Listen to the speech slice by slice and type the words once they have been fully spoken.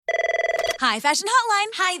Hi, Fashion Hotline.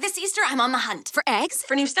 Hi, this Easter I'm on the hunt. For eggs?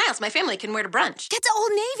 For new styles my family can wear to brunch. Get to Old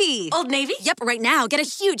Navy. Old Navy? Yep, right now, get a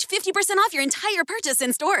huge 50% off your entire purchase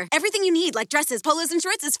in store. Everything you need, like dresses, polos, and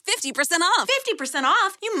shorts, is 50% off. 50%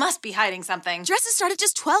 off? You must be hiding something. Dresses start at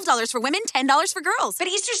just $12 for women, $10 for girls. But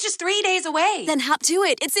Easter's just 3 days away. Then hop to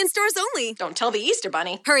it. It's in stores only. Don't tell the Easter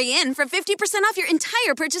Bunny. Hurry in for 50% off your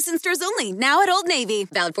entire purchase in stores only. Now at Old Navy.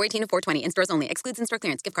 Valid 4/18 to 4/20. In stores only. Excludes in-store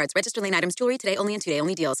clearance. Gift cards. Register lane items. Jewelry today only and 2-day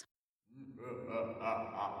only deals.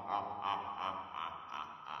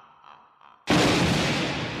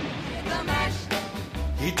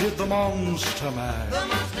 He did the Monster Mash. The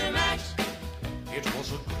Monster Mash. It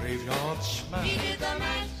was a graveyard smash. He did the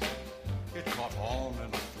mash. It caught on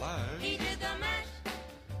in a flash. He did the mash.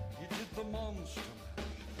 He did the Monster Mash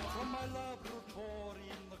from my laboratory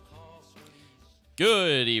in the castle.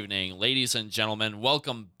 Good evening, ladies and gentlemen.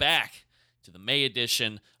 Welcome back to the May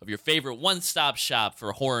edition of your favorite one-stop shop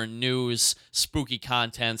for horror news, spooky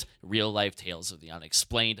content, real-life tales of the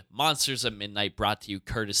unexplained, Monsters at Midnight, brought to you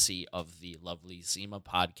courtesy of the lovely Zima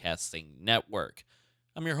Podcasting Network.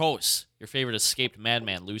 I'm your host, your favorite escaped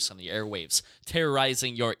madman loose on the airwaves,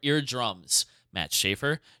 terrorizing your eardrums, Matt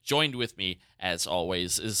Schaefer. Joined with me, as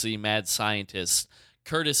always, is the mad scientist,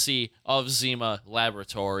 courtesy of Zima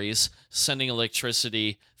Laboratories, sending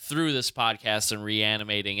electricity through this podcast and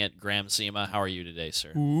reanimating it. Graham Zima, how are you today,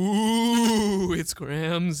 sir? Ooh, it's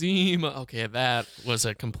Graham Zima. Okay, that was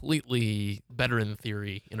a completely better in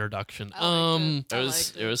theory introduction.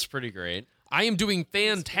 It was pretty great. I am doing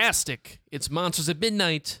fantastic. It's Monsters at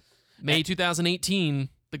Midnight, May 2018,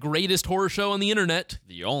 the greatest horror show on the internet.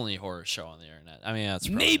 The only horror show on the internet. I mean, that's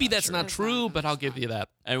probably Maybe not that's true. not true, but I'll give you that.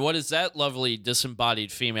 And what is that lovely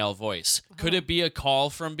disembodied female voice? Could it be a call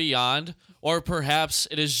from beyond? Or perhaps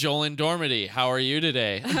it is Jolene Dormady. How are you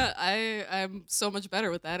today? I'm so much better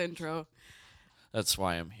with that intro. That's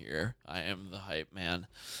why I'm here. I am the hype man.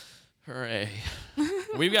 Hooray.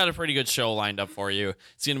 We've got a pretty good show lined up for you.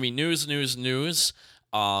 It's going to be news,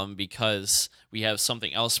 because we have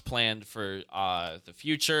something else planned for the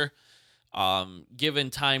future. Given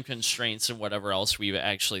time constraints and whatever else,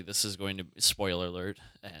 this is going to, spoiler alert,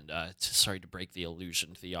 and sorry to break the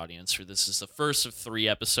illusion to the audience, for this is the first of 3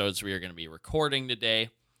 episodes we are going to be recording today.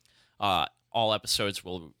 All episodes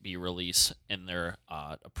will be released in their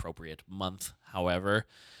appropriate month, however.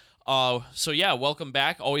 So yeah, welcome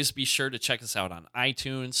back. Always be sure to check us out on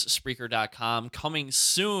iTunes, Spreaker.com, coming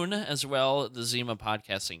soon as well, the Zima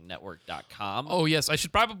Podcasting Network.com. Oh, yes, I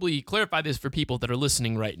should probably clarify this for people that are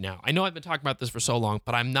listening right now. I know I've been talking about this for so long,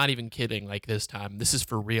 but I'm not even kidding like this time. This is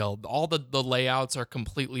for real. All the layouts are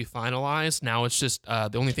completely finalized. Now it's just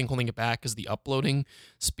the only thing holding it back is the uploading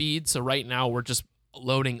speed. So right now we're just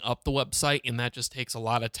loading up the website, and that just takes a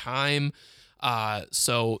lot of time.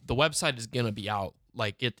 So the website is going to be out.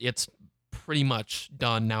 Like it's pretty much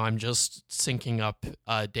done now. I'm just syncing up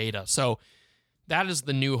data. So that is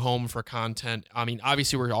the new home for content. I mean,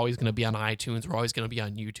 obviously we're always going to be on iTunes. We're always going to be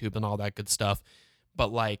on YouTube and all that good stuff.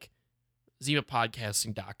 But like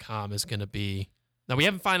ZimaPodcasting.com is going to be, now we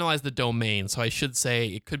haven't finalized the domain. So I should say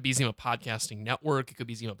it could be Zima Podcasting Network. It could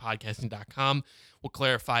be ZimaPodcasting.com. We'll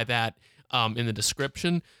clarify that in the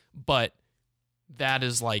description. But that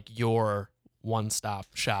is like your one-stop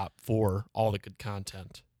shop for all the good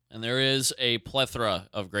content. And there is a plethora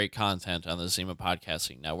of great content on the Zima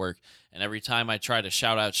Podcasting Network. And every time I try to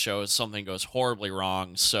shout out shows, something goes horribly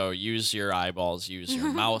wrong. So use your eyeballs, use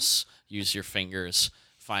your mouse, use your fingers,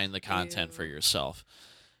 find the content for yourself.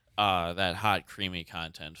 That hot, creamy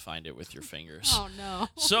content, find it with your fingers. Oh, no.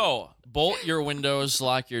 So, bolt your windows,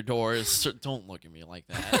 lock your doors. Don't look at me like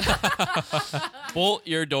that. Bolt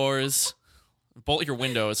your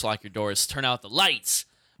windows, lock your doors, turn out the lights.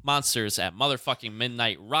 Monsters at Motherfucking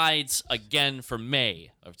Midnight rides again for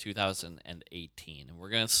May of 2018. And we're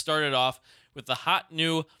going to start it off with the hot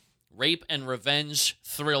new rape and revenge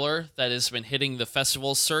thriller that has been hitting the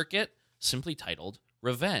festival circuit, simply titled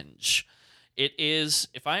Revenge. It is,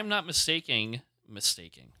 if I am not mistaking.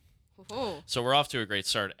 Oh. So we're off to a great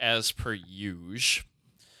start, as per usual.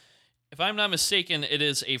 If I'm not mistaken, it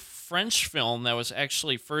is a French film that was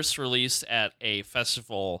actually first released at a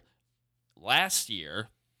festival last year.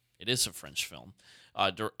 It is a French film,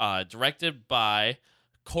 directed by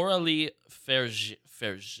Coralie Ferget.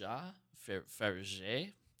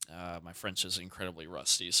 My French is incredibly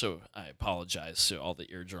rusty, so I apologize to all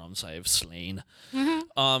the eardrums I have slain.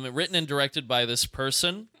 Written and directed by this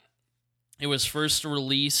person. It was first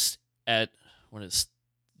released at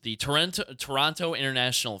the Toronto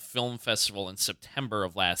International Film Festival in September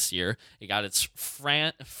of last year. It got its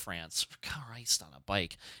It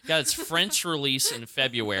got its French release in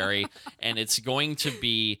February, and it's going to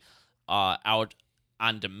be out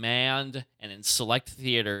on demand and in select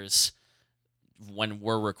theaters when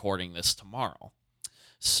we're recording this tomorrow.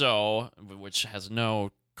 So, which has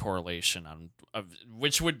no correlation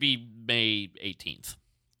which would be May 18th,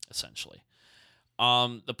 essentially.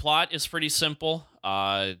 The plot is pretty simple.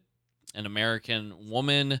 An American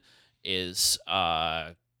woman is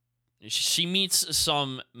she meets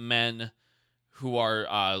some men who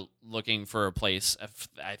are looking for a place.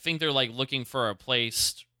 I think they're like looking for a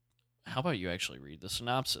place. How about you actually read the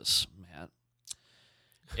synopsis, Matt?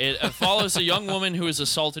 It follows a young woman who is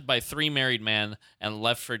assaulted by 3 married men and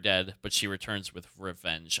left for dead, but she returns with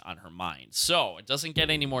revenge on her mind. So it doesn't get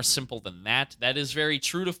any more simple than that. That is very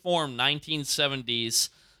true to form 1970s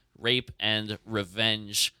rape and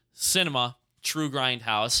revenge cinema. True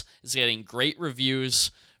Grindhouse is getting great reviews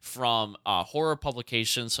from horror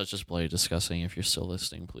publications such as Bloody Disgusting. If you're still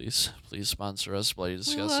listening, please sponsor us, Bloody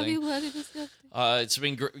Disgusting. We love you, Bloody Disgusting. It's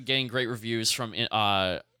been getting great reviews from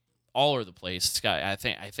all over the place. It's got I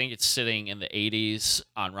think it's sitting in the 80s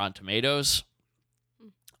on Rotten Tomatoes.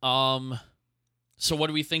 So what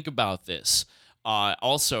do we think about this?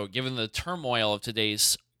 Also, given the turmoil of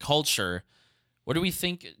today's culture, what do we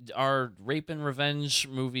think? Are rape and revenge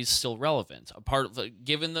movies still relevant?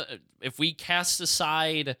 If we cast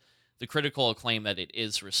aside the critical acclaim that it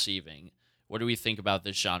is receiving, what do we think about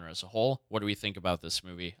this genre as a whole? What do we think about this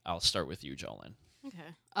movie? I'll start with you, Jolyn.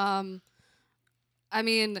 Okay. I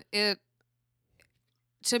mean,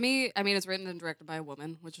 to me, it's written and directed by a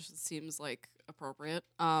woman, which seems like appropriate.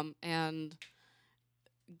 And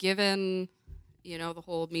given, the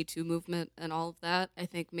whole Me Too movement and all of that, I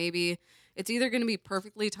think maybe it's either going to be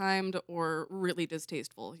perfectly timed or really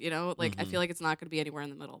distasteful, I feel like it's not going to be anywhere in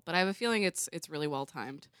the middle, but I have a feeling it's really well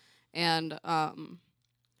timed. And from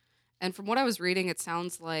what I was reading, it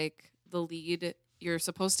sounds like the lead, you're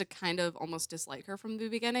supposed to kind of almost dislike her from the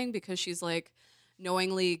beginning because she's like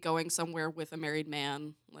knowingly going somewhere with a married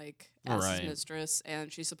man, like as his mistress,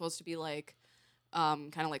 and she's supposed to be like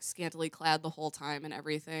kind of like scantily clad the whole time and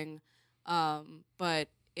everything. But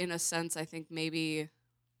in a sense, I think maybe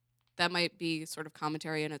that might be sort of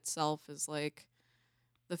commentary in itself, is like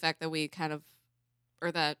the fact that we kind of,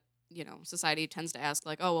 or that, society tends to ask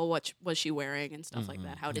like, oh, well, what was she wearing and stuff like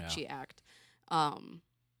that? How did she act? And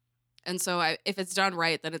so if it's done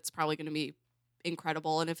right, then it's probably going to be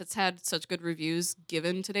incredible. And if it's had such good reviews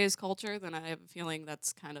given today's culture, then I have a feeling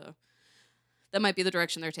that might be the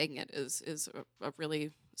direction they're taking it, is a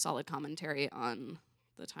really solid commentary on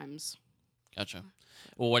the times. Gotcha.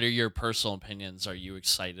 Well, what are your personal opinions? Are you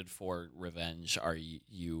excited for Revenge? Are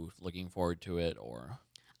you looking forward to it, or?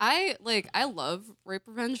 I love rape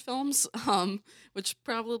revenge films, which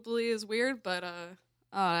probably is weird, but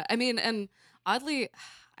and oddly,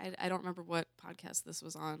 I don't remember what podcast this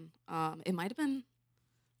was on. It might have been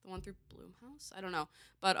the one through Blumhouse. I don't know,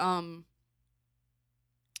 but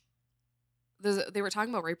they were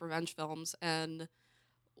talking about rape revenge films, and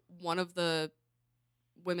one of the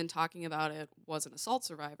women talking about it was an assault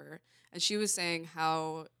survivor, and she was saying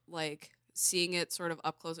how like seeing it sort of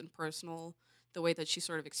up close and personal, the way that she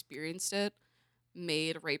sort of experienced it,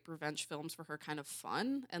 made rape revenge films for her kind of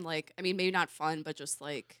fun, and like, maybe not fun, but just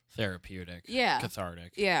like therapeutic,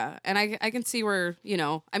 cathartic. Yeah, and I can see where,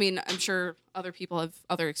 I'm sure other people have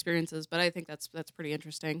other experiences, but I think that's pretty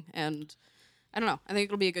interesting, and I don't know. I think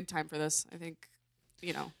it'll be a good time for this. I think,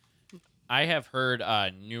 I have heard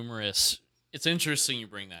numerous. It's interesting you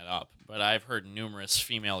bring that up, but I've heard numerous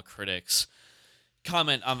female critics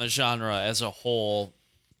comment on the genre as a whole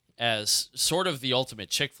as sort of the ultimate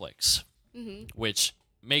chick flicks, which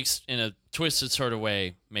makes, in a twisted sort of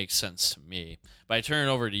way, makes sense to me. But I turn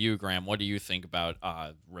it over to you, Graham. What do you think about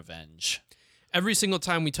Revenge? Every single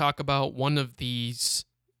time we talk about one of these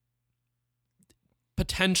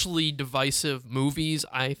potentially divisive movies,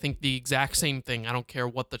 I think the exact same thing. I don't care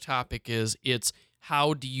what the topic is. It's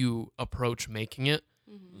how do you approach making it?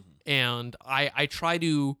 And I try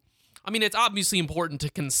to, it's obviously important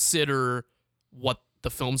to consider what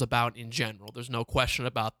the film's about in general. There's no question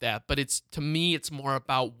about that. But to me, it's more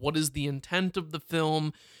about what is the intent of the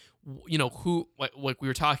film, who, like we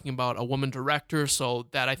were talking about, a woman director, so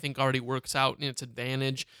that I think already works out in its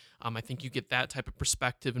advantage. I think you get that type of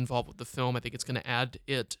perspective involved with the film. I think it's going to add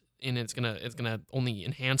it, and it's gonna only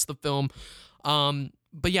enhance the film.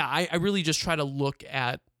 But yeah, I really just try to look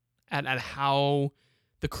at how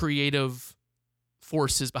the creative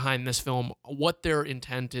forces behind this film, what their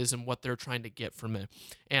intent is and what they're trying to get from it.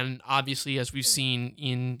 And obviously, as we've seen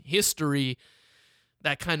in history,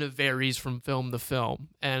 that kind of varies from film to film.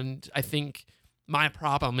 And I think my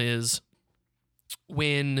problem is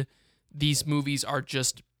when these movies are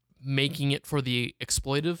just making it for the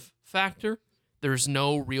exploitive factor. There's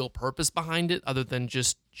no real purpose behind it other than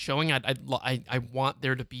just showing. I want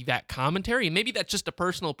there to be that commentary, and maybe that's just a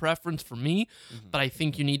personal preference for me. But I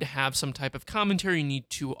think you need to have some type of commentary. You need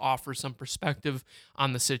to offer some perspective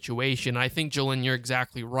on the situation. I think, Jolene, you're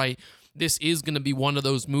exactly right. This is going to be one of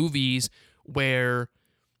those movies where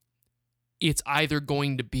it's either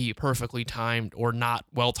going to be perfectly timed or not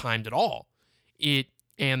well timed at all.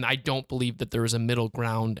 And I don't believe that there is a middle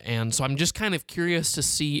ground. And so I'm just kind of curious to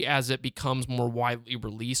see as it becomes more widely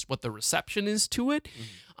released what the reception is to it.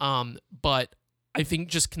 But I think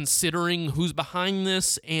just considering who's behind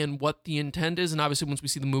this and what the intent is, and obviously once we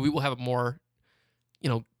see the movie, we'll have more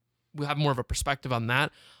of a perspective on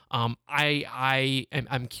that. I'm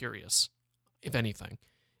curious, if anything.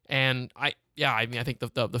 And I think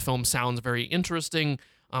the film sounds very interesting.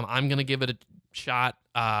 I'm going to give it a shot.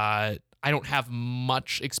 I don't have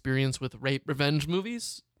much experience with rape revenge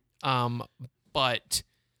movies, but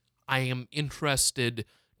I am interested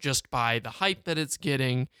just by the hype that it's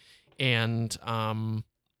getting and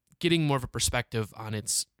getting more of a perspective on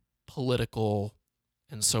its political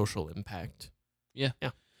and social impact. Yeah.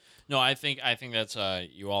 No, I think that's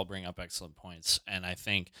you all bring up excellent points, and I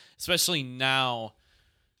think especially now,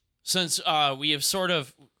 since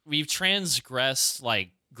we've transgressed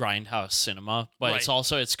like grindhouse cinema, but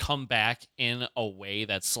it's come back in a way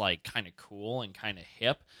that's like kind of cool and kind of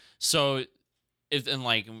hip. So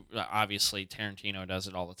obviously Tarantino does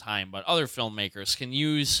it all the time, but other filmmakers can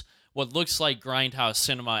use what looks like grindhouse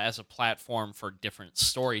cinema as a platform for different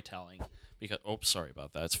storytelling. Because sorry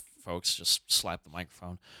about that, folks, just slap the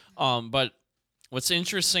microphone. But what's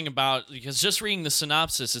interesting because just reading the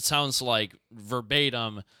synopsis, it sounds like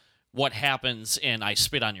verbatim what happens in I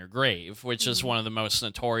Spit on Your Grave, which is one of the most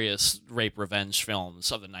notorious rape revenge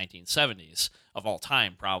films of the 1970s of all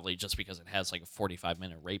time, probably just because it has like a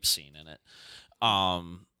 45-minute rape scene in it.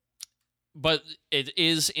 But it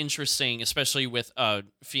is interesting, especially with a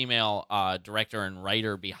female director and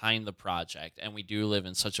writer behind the project, and we do live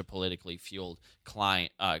in such a politically fueled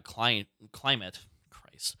climate.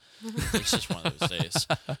 Christ, it's just one of those days.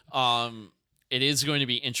 It is going to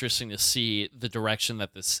be interesting to see the direction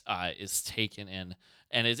that this is taken in,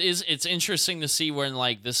 and it's interesting to see when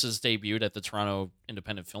like this is debuted at the Toronto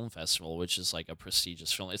Independent Film Festival, which is like a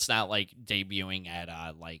prestigious film. It's not like debuting at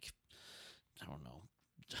I don't know,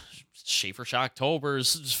 Schaefer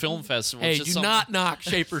Shocktober's film festival. Hey, do not knock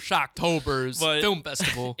Schaefer Shocktober's film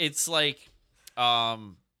festival. It's like,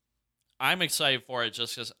 I'm excited for it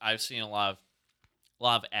just because I've seen a lot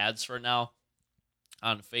of ads for it now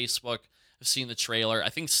on Facebook. I've seen the trailer. I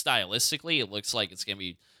think stylistically, it looks like it's gonna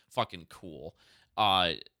be fucking cool.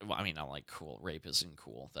 I mean, not like cool. Rape isn't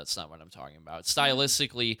cool. That's not what I'm talking about.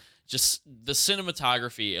 Stylistically, just the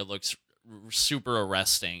cinematography, it looks super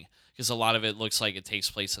arresting because a lot of it looks like it takes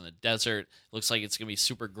place in the desert. It looks like it's gonna be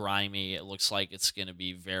super grimy. It looks like it's gonna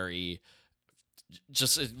be it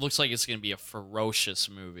looks like it's gonna be a ferocious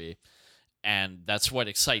movie, and that's what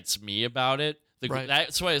excites me about it.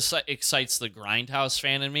 That's what excites the grindhouse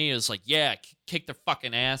fan in me is like, yeah, kick their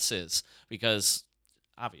fucking asses, because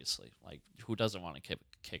obviously, like, who doesn't want to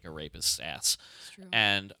kick a rapist's ass? It's true.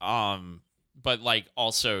 And but like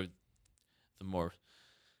also the more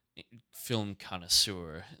film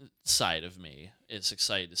connoisseur side of me is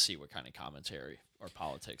excited to see what kind of commentary or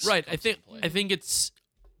politics. Right. I think it's.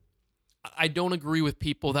 I don't agree with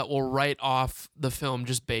people that will write off the film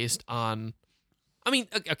just based on. I mean,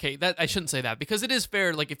 okay, that I shouldn't say that, because it is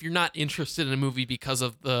fair. Like, if you're not interested in a movie because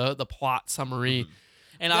of the plot summary,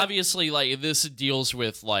 and obviously, like, this deals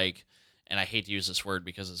with like, and I hate to use this word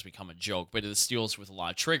because it's become a joke, but this deals with a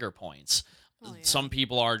lot of trigger points. Oh, yeah. Some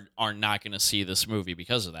people are not going to see this movie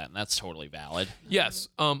because of that, and that's totally valid. Yes,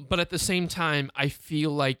 but at the same time, I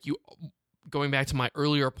feel like going back to my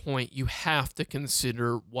earlier point, you have to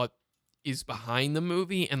consider what is behind the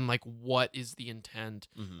movie and like what is the intent,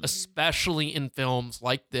 especially in films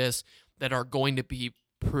like this that are going to be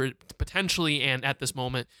potentially, and at this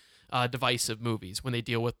moment, divisive movies when they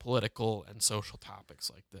deal with political and social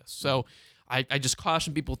topics like this. So I just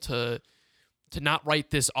caution people to not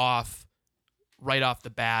write this off right off the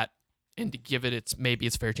bat and to give it its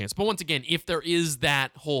fair chance. But once again, if there is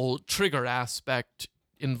that whole trigger aspect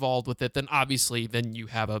involved with it, then obviously you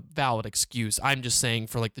have a valid excuse. I'm just saying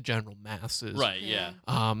for like the general masses, right? Yeah.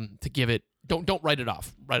 To give it, don't write it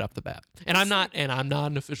off right off the bat. And I'm not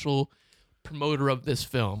an official promoter of this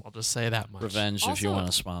film. I'll just say that much. Revenge, Also, if you want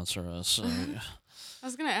to sponsor us. I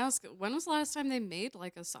was gonna ask, when was the last time they made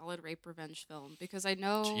like a solid rape revenge film? Because I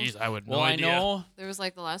know, Jeez, I would I know there was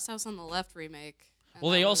like the Last House on the Left remake. And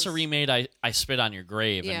Well, they that also was- remade I Spit on Your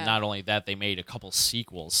Grave, Yeah. and not only that, they made a couple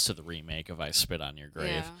sequels to the remake of I Spit on Your Grave.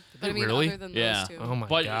 Yeah, Did but I they mean, really? other than Yeah. those two, Oh my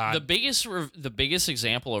But god. the biggest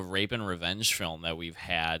example of rape and revenge film that we've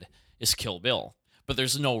had is Kill Bill, but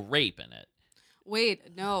there's no rape in it.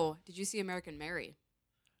 wait, no, did you see American Mary?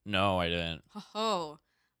 No, I didn't. Ho.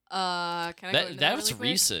 Can I go into That that was really quick?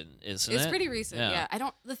 recent, isn't it? It's pretty recent. Yeah. Yeah. I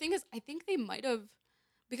don't. The thing is, I think they might have,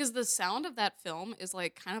 because the sound of that film is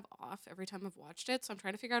like kind of off every time I've watched it. So I'm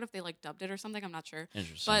trying to figure out if they like dubbed it or something. I'm not sure.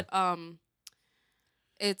 Interesting. But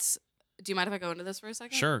it's. Do you mind if I go into this for a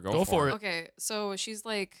second? Sure, Go for it. Okay, so she's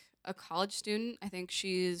like a college student. I think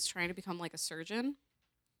she's trying to become like a surgeon.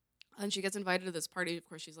 And she gets invited to this party. Of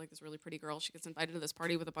course, she's like this really pretty girl. She gets invited to this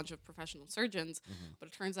party with a bunch of professional surgeons. Mhm. But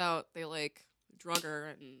it turns out they like drug her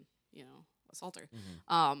and, you know, assault her.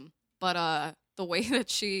 Mhm. But the way that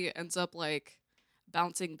she ends up like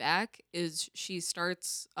bouncing back is she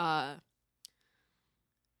starts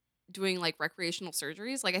doing like recreational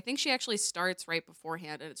surgeries. Like I think she actually starts right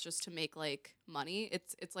beforehand, and it's just to make like money.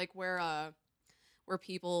 It's like where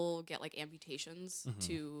people get like amputations Mhm.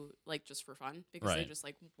 to like just for fun because they Right. just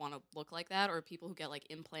like want to look like that, or people who get like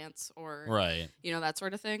implants or Right. you know, that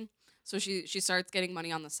sort of thing. So she starts getting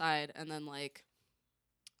money on the side, and then like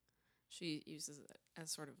she uses it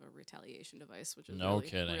as sort of a retaliation device, which is No really,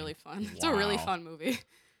 kidding. really fun. It's a really Wow. fun movie.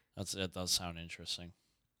 That does sound interesting.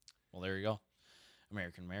 Well, there you go.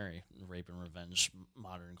 American Mary, rape and revenge,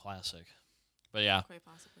 modern classic. But yeah, Quite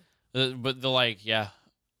possibly. but the like, yeah.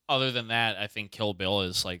 Other than that, I think Kill Bill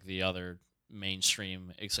is like the other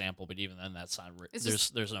mainstream example. But even then, that's not. It's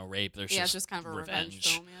There's no rape. There's Yeah, just it's just kind of a revenge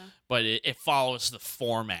film, yeah. But it follows the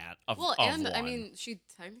format of Well, of and I one. mean, she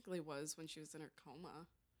technically was when she was in her coma.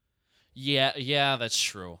 Yeah, that's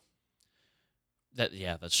true.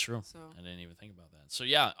 That's true. So I didn't even think about that. So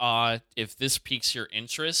yeah, if this piques your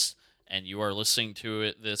interest and you are listening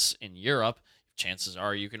to this in Europe, chances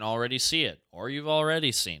are you can already see it, or you've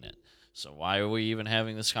already seen it. So why are we even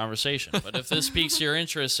having this conversation? But if this piques your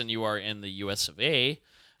interest and you are in the US of A,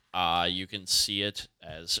 you can see it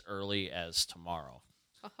as early as tomorrow.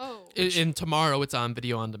 oh, And tomorrow it's on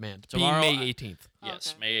video on demand. Tomorrow, being May 18th. Yes,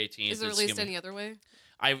 okay. May 18th. is it it's released gonna be- any other way?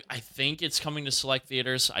 I think it's coming to select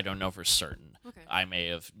theaters. I don't know for certain. Okay. I may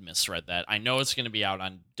have misread that. I know it's going to be out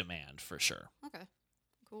on demand for sure. Okay.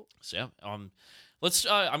 Cool. So yeah, let's.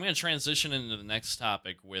 I'm going to transition into the next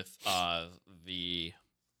topic with the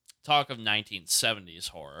talk of 1970s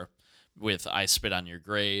horror, with I Spit on Your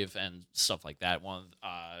Grave and stuff like that. One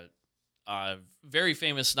very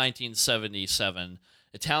famous 1977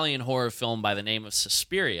 Italian horror film by the name of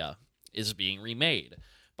Suspiria is being remade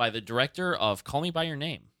by the director of Call Me by Your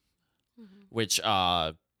Name, which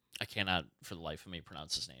I cannot for the life of me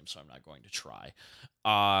pronounce his name, so I'm not going to try,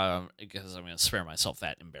 because I'm going to spare myself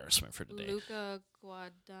that embarrassment for today. Luca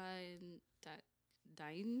Guadagnino?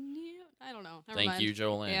 I don't know. Never Thank mind. you,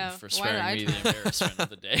 Jolene, Yeah, for why did sparing I me try? the embarrassment of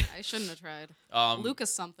the day. I shouldn't have tried. Um,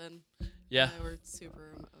 Lucas something. yeah, They were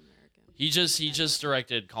super American. he just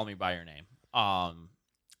directed Call Me by Your Name,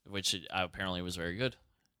 which apparently was very good.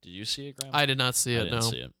 Did you see it, Graham? I did not see I it. didn't No.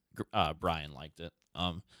 see it. Brian liked it.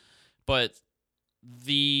 But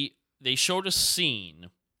they showed a scene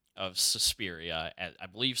of Suspiria at, I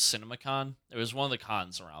believe, CinemaCon. It was one of the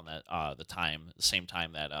cons around that the same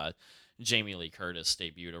time that Jamie Lee Curtis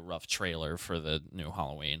debuted a rough trailer for the new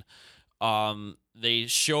Halloween. They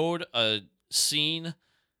showed a scene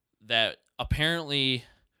that apparently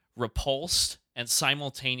repulsed and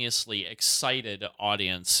simultaneously excited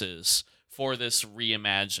audiences for this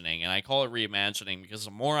reimagining. And I call it reimagining because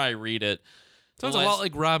the more I read it, Sounds the a less- lot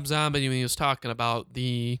like Rob Zombie when he was talking about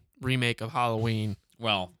the remake of Halloween.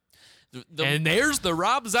 well, the And there's the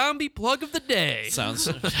Rob Zombie plug of the day. sounds.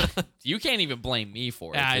 You can't even blame me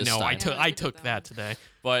for it. Yeah, I this know. time. I took Yeah, I you did took that that today.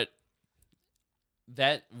 But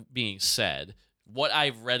that being said, what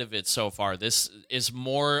I've read of it so far, this is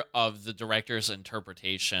more of the director's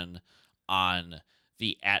interpretation on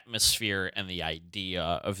the atmosphere and the idea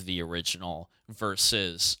of the original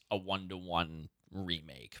versus a 1-to-1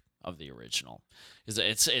 remake of the original.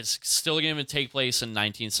 It's still going to take place in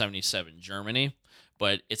 1977 Germany,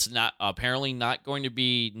 but it's not apparently not going to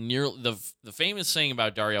be near the famous thing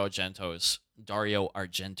about Dario Argento's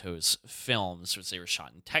films was they were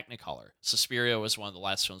shot in Technicolor. Suspiria was one of the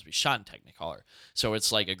last films to be shot in Technicolor. So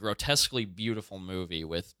it's like a grotesquely beautiful movie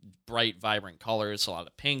with bright, vibrant colors, a lot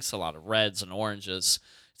of pinks, a lot of reds and oranges.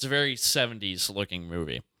 It's a very 70s looking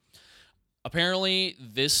movie. Apparently,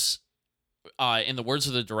 this, in the words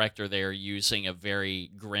of the director, they are using a very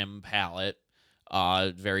grim palette,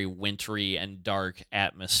 very wintry and dark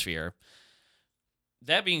atmosphere.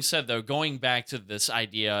 that being said, though, going back to this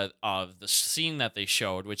idea of the scene that they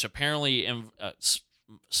showed, which apparently,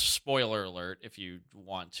 spoiler alert, if you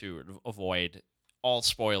want to avoid all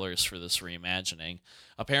spoilers for this reimagining,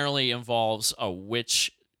 apparently involves a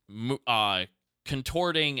witch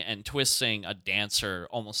contorting and twisting a dancer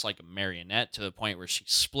almost like a marionette to the point where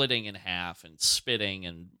she's splitting in half and spitting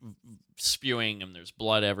and spewing, and there's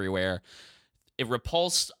blood everywhere. It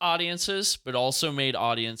repulsed audiences, but also made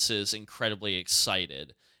audiences incredibly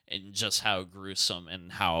excited in just how gruesome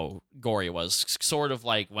and how gory it was. Sort of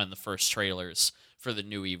like when the first trailers for the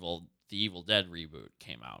Evil Dead reboot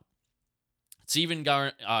came out. It's even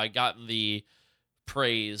gotten the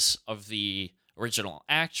praise of the original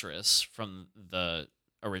actress from the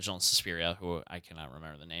original Suspiria, who I cannot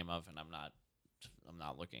remember the name of, and I'm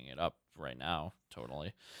not looking it up right now.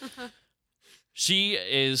 Totally. She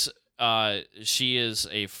is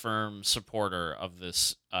a firm supporter of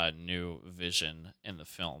this new vision in the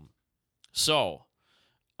film. So,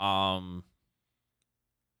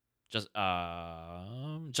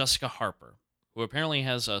 Jessica Harper, who apparently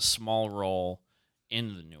has a small role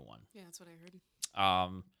in the new one. Yeah, that's what I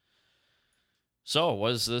heard. So, what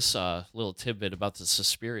does this little tidbit about the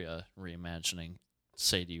Suspiria reimagining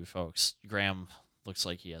say to you folks? Graham looks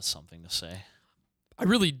like he has something to say. I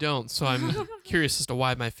really don't, so I'm curious as to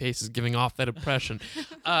why my face is giving off that impression.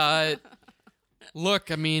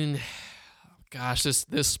 Look, I mean, gosh,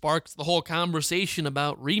 this sparks the whole conversation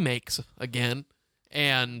about remakes again,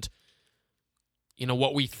 and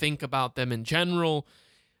what we think about them in general.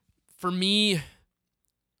 For me,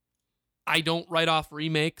 I don't write off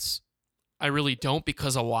remakes. I really don't,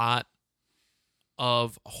 because a lot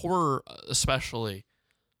of horror, especially,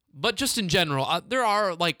 but just in general, there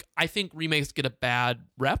are, I think remakes get a bad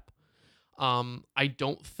rep. I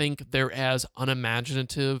don't think they're as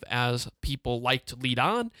unimaginative as people like to lead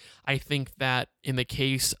on. I think that in the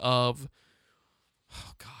case of,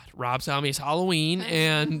 Rob Zombie's Halloween,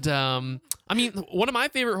 and one of my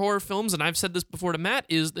favorite horror films, and I've said this before to Matt,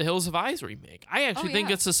 is the Hills Have Eyes remake. I actually think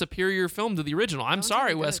it's a superior film to the original. I'm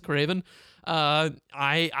sorry, Wes Craven.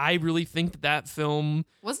 I really think that film...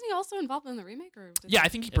 Wasn't he also involved in the remake? I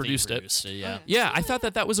think he produced it. Yeah. Yeah, I thought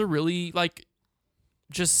that was a really,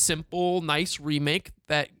 just simple, nice remake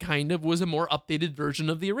that kind of was a more updated version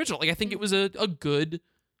of the original. I think it was a good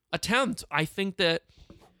attempt. I think that,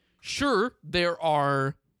 sure, there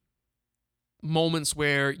are moments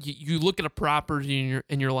where you look at a property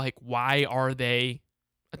and you're like, why are they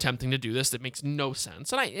attempting to do this? That makes no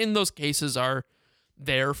sense. And in those cases are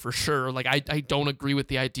there for sure. I don't agree with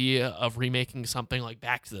the idea of remaking something like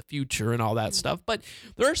Back to the Future and all that stuff, but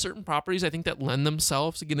there are certain properties I think that lend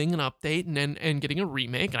themselves to getting an update and getting a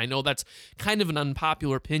remake. And I know that's kind of an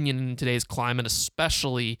unpopular opinion in today's climate,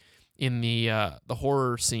 especially in the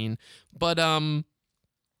horror scene. But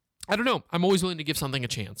I don't know. I'm always willing to give something a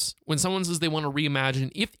chance. When someone says they want to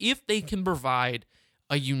reimagine, if they can provide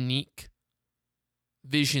a unique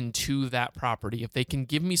vision to that property, if they can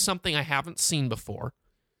give me something I haven't seen before,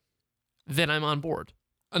 then I'm on board.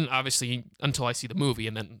 And obviously, until I see the movie,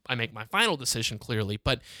 and then I make my final decision clearly.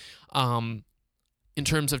 But in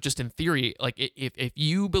terms of just in theory, if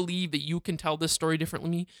you believe that you can tell this story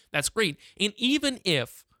differently, that's great. And even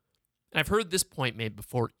if, and I've heard this point made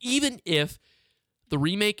before, even if the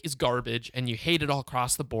remake is garbage and you hate it all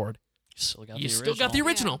across the board, you still got the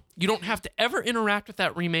original. Yeah. You don't have to ever interact with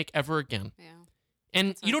that remake ever again. Yeah.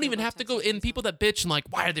 And you don't even have to go, and people that bitch and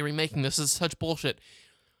why are they remaking this? This is such bullshit.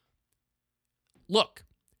 Look,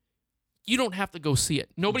 you don't have to go see it.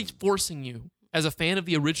 Nobody's forcing you as a fan of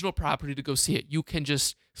the original property to go see it. You can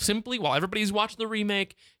just simply, while everybody's watching the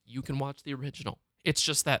remake, you can watch the original. It's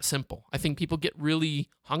just that simple. I think people get really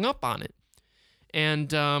hung up on it. And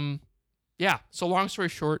so long story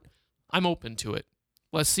short, I'm open to it.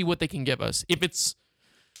 Let's see what they can give us. If it's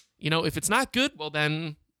not good, well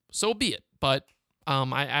then, so be it. But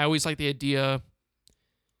I always like the idea,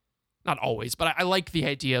 not always, but I like the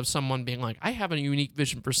idea of someone being like, I have a unique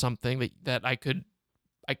vision for something that I can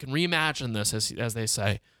reimagine this, as they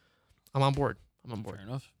say. I'm on board. Fair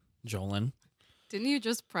enough. Jolyn. Didn't you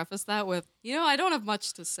just preface that with, I don't have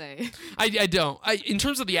much to say? I don't. In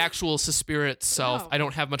terms of the actual Suspiria itself, I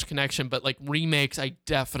don't have much connection, but remakes, I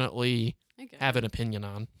definitely have an opinion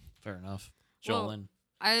on. Fair enough. Jolyn.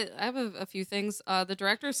 Well, I have a few things. The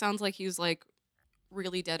director sounds like he was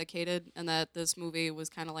really dedicated, and that this movie was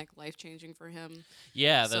kind of life-changing for him.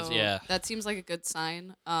 Yeah, that seems like a good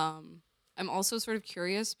sign. I'm also sort of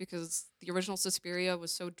curious because the original Suspiria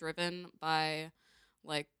was so driven by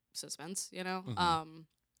suspense, Mm-hmm.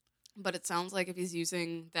 But it sounds like if he's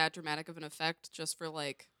using that dramatic of an effect just for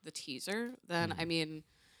the teaser, then I mean,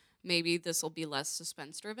 maybe this will be less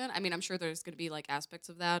suspense driven. I mean, I'm sure there's going to be like aspects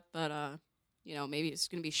of that, but you know, maybe it's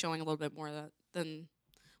going to be showing a little bit more of that than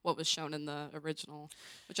what was shown in the original,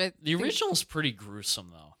 which The think- original's pretty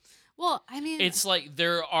gruesome though. Well, I mean, It's like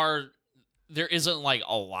there isn't like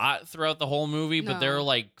a lot throughout the whole movie, but there are No.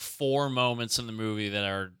 like 4 moments in the movie that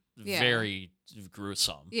are Yeah. very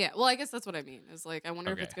gruesome. yeah. Well, I guess that's what I mean. Is like I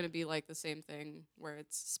wonder if it's Okay. going to be like the same thing where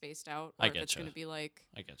it's spaced out, I or if it's getcha. going to be like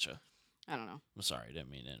I get you. I don't know. I'm sorry, I didn't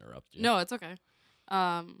mean to interrupt you. No, it's okay.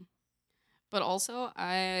 But also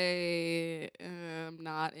I am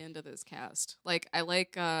not into this cast. Like I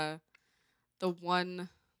like the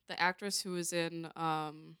actress who was in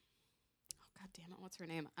oh god damn it, what's her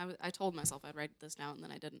name? I told myself I'd write this down and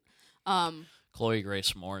then I didn't. Chloe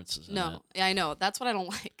Grace Moretz is in it. No, yeah, I know. That's what I don't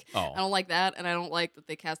like. Oh. I don't like that, and I don't like that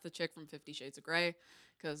they cast the chick from 50 Shades of Grey,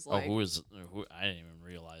 because like who I didn't even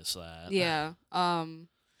realize that. yeah,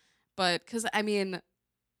 but because I mean,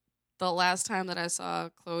 the last time that I saw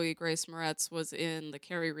Chloe Grace Moretz was in the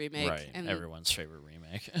Carrie remake, Right. and Everyone's favorite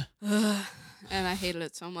remake. and I hated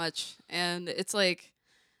it so much. And it's like,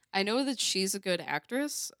 I know that she's a good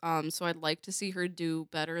actress, so I'd like to see her do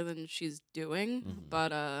better than she's doing, Mhm.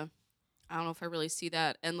 but I don't know if I really see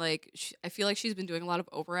that. And like, I feel like she's been doing a lot of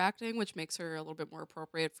overacting, which makes her a little bit more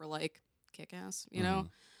appropriate for like Kick-Ass, you know.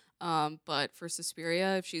 But for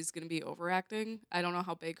Suspiria, if she's gonna be overacting, I don't know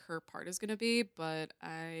how big her part is gonna be, but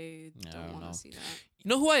I Yeah, I don't don't want know. to see that. You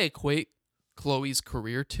know who I equate Chloe's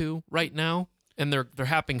career to right now, and they're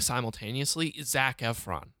happening simultaneously, is Zac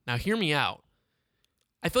Efron. Now, hear me out.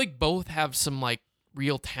 I feel like both have some like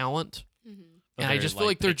real talent, But and I they're, just feel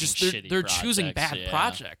like they're picking just shitty they're choosing projects, bad yeah.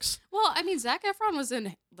 projects. Well, I mean, Zac Efron was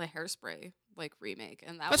in the Hairspray like remake,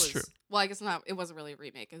 and That's was true. Well, I guess not. It wasn't really a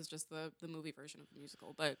remake. It was just the movie version of the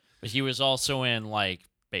musical. But But he was also in like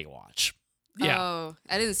Baywatch. Yeah. oh,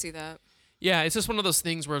 I didn't see that. Yeah, it's just one of those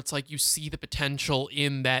things where it's like you see the potential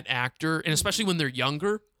in that actor, and especially when they're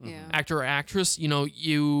younger, Yeah. actor or actress, you know,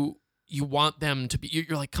 you want them to be.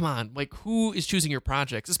 You're like, come on, like who is choosing your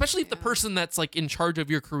projects? Especially if the Yeah. person that's like in charge of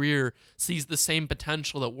your career sees the same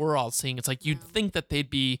potential that we're all seeing. It's like you'd Yeah. think that they'd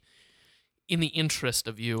be in the interest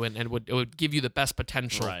of you and would give you the best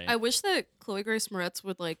potential. Right. I wish that Chloe Grace Moretz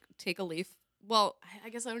would like take a leaf. Well, I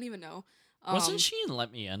guess I don't even know. Wasn't she in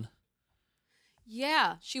Let Me In?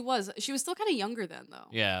 Yeah, she was. She was still kind of younger then, though.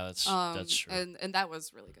 Yeah, that's true. And that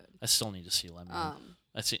was really good. I still need to see Let Me In. Um,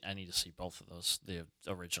 I need to see both of those, the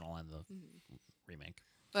original and the remake.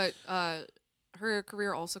 But her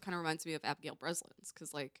career also kind of reminds me of Abigail Breslin's,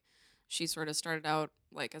 because like she sort of started out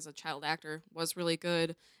like as a child actor, was really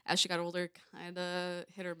good. As she got older, kind of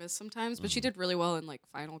hit or miss sometimes, but she did really well in like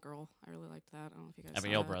Final Girl. I really liked that. I don't know if you guys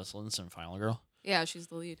Abigail saw that. Breslin's in Final Girl. Yeah, she's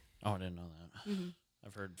the lead. Oh, I didn't know that. Mhm.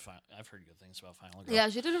 I've heard good things about Final Girl. Yeah,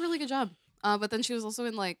 she did a really good job. But then she was also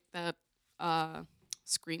in like that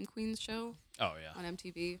Scream Queens show Oh yeah. on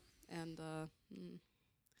MTV, and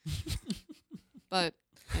but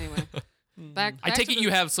anyway, back. I back take to it the- you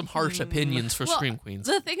have some harsh opinions for Well, Scream Queens.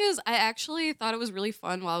 The thing is, I actually thought it was really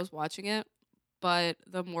fun while I was watching it, but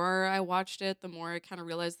the more I watched it, the more I kind of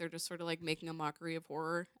realized they're just sort of like making a mockery of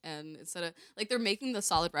horror, and instead of like they're making the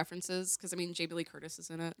solid references, because I mean Jamie Lee Curtis is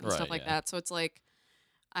in it and Right, stuff like yeah. that. So it's like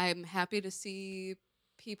I'm happy to see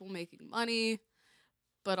people making money,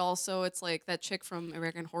 but also it's like that chick from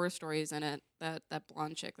American Horror Story is in it, that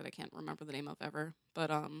blonde chick that I can't remember the name of ever, but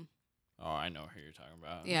Oh, I know who you're talking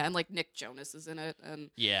about. yeah, and like Nick Jonas is in it, and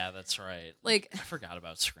Yeah, that's right. like I forgot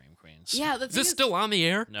about Scream Queens. yeah, the Is thing this still on the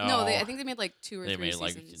air? No. No, I think they made like 2 or they 3 made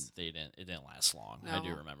like seasons. it didn't last long. I do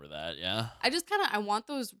No. remember that. Yeah. I just kind of I want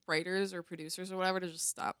those writers or producers or whatever to just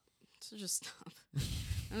stop. I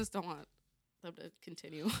just don't want them to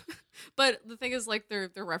continue. But the thing is, like their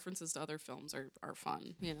references to other films are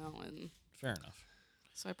fun, you know, and Fair enough.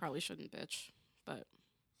 so I probably shouldn't bitch. But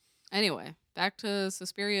anyway, back to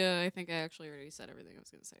Suspiria. I think I actually already said everything I was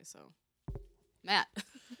gonna say. So, Matt.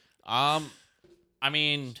 I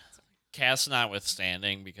mean, cast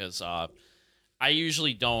notwithstanding, because I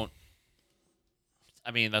usually don't.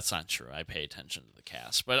 I mean, that's not true. I pay attention to the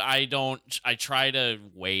cast, but I don't. I try to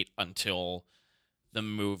wait until the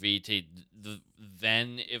movie to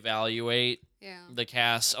then evaluate Yeah. the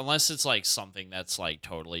cast, unless it's like something that's like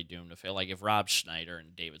totally doomed to fail. Like if Rob Schneider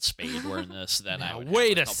and David Spade were in this, then I Now, would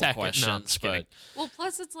wait have a couple second. No, I'm questions. just but kidding. Well,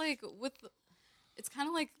 plus it's like it's kind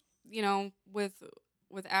of like, you know, with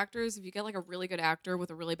actors, if you get like a really good actor with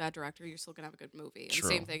a really bad director, you're still gonna have a good movie. And True.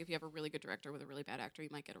 same thing, if you have a really good director with a really bad actor, you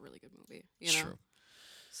might get a really good movie. You It's know. true.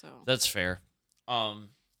 So That's fair.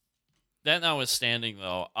 That notwithstanding,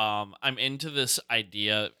 though, I'm into this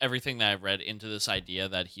idea. Everything that I've read into this idea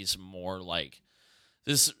that he's more like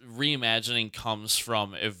this reimagining comes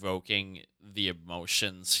from evoking the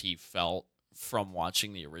emotions he felt from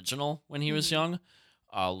watching the original when he was young.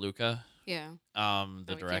 Luca, Yeah. the Oh, we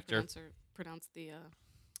can't director. pronounce the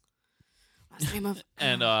last name of.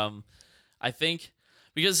 And I think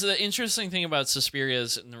because the interesting thing about Suspiria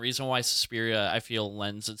is, and the reason why Suspiria I feel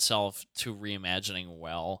lends itself to reimagining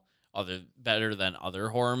better than other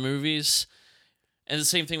horror movies, and the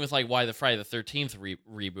same thing with like why the Friday the 13th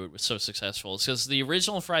reboot was so successful, is because the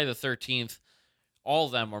original Friday the 13th, all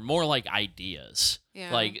of them were more like ideas.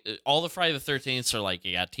 Yeah. Like all the Friday the 13ths are like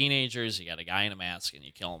you got teenagers, you got a guy in a mask, and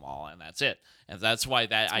you kill them all, and that's it. And that's why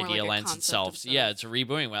that It's more idea like a lends concept itself. instead Yeah, of- it's a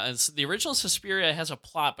rebooting. Well, and the original Suspiria has a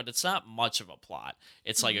plot, but it's not much of a plot.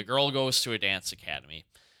 It's like a girl goes to a dance academy,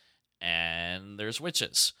 and there's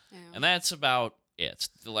witches, Yeah. and that's about it.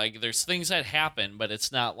 Like there's things that happen, but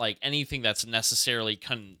it's not like anything that's necessarily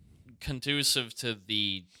conducive to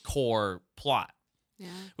the core plot. Yeah.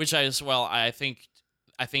 Which I think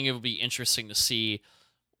it would be interesting to see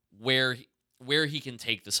where he can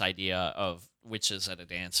take this idea of witches at a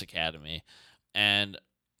dance academy. And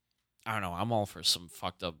I don't know, I'm all for some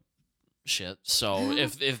fucked up shit. So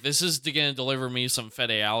if this is gonna deliver me some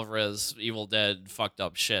Fede Alvarez Evil Dead fucked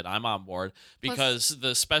up shit, I'm on board, because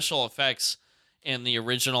the special effects in the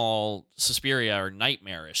original Suspiria are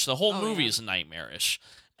nightmarish. The whole Oh, movie yeah. is nightmarish.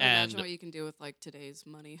 Imagine And what you can do with like today's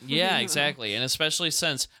money. yeah, exactly. And especially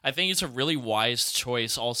since I think it's a really wise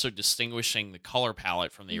choice also distinguishing the color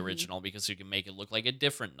palette from the original, because you can make it look like a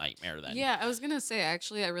different nightmare then. Yeah, I was gonna say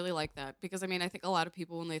actually I really like that, because I mean I think a lot of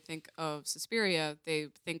people when they think of Suspiria they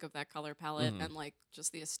think of that color palette and like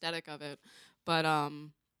just the aesthetic of it, but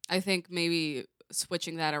I think maybe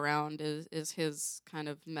switching that around is his kind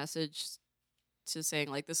of message to saying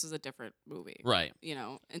like this is a different movie, Right. you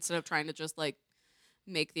know, instead of trying to just like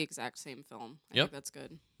make the exact same film. I Yep. think that's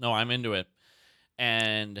good. No, I'm into it.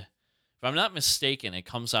 And if I'm not mistaken, it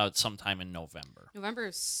comes out sometime in November. November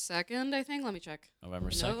 2nd, I think. Let me check. November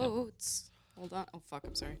 2nd. Notes. Hold on. Oh fuck,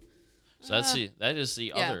 I'm sorry. So that is the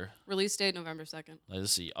Yeah, other release date November 2nd. that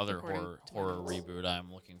is the other According horror to my horror notes. reboot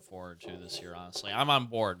I'm looking forward to this year, honestly. I'm on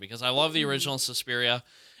board because I love the original Suspiria.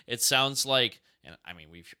 It sounds like, and I mean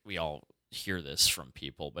we all hear this from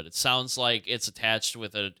people, but it sounds like it's attached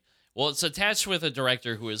with a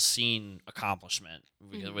director who has seen accomplishment,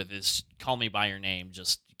 because with his Call Me by Your Name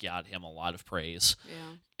just got him a lot of praise.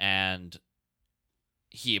 Yeah. And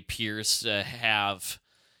he appears to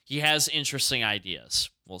he has interesting ideas.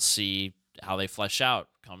 We'll see how they flesh out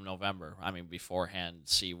come November. I mean, beforehand,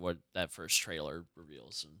 see what that first trailer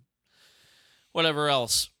reveals and whatever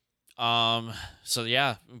else. So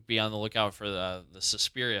yeah, be on the lookout for the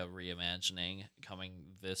Suspiria reimagining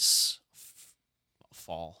coming this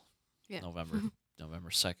fall. Yeah. November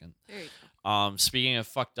 2nd. There you go. Speaking of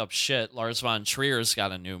fucked up shit, Lars von Trier's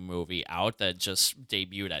got a new movie out that just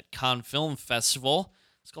debuted at Cannes Film Festival.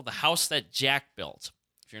 It's called The House That Jack Built.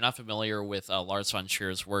 If you're not familiar with Lars von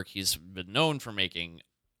Trier's work, he's been known for making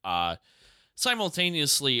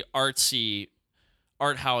simultaneously artsy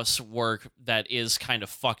art house work that is kind of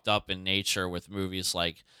fucked up in nature, with movies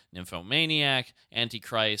like Nymphomaniac,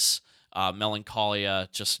 Antichrist, Melancholia,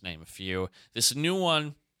 just to name a few. This new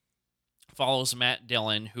one follows Matt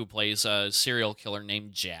Dillon, who plays a serial killer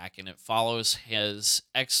named Jack, and it follows his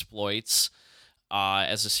exploits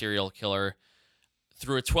as a serial killer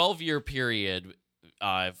through a 12-year period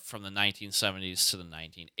from the 1970s to the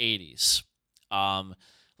 1980s.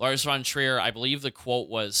 Lars von Trier, I believe the quote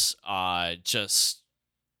was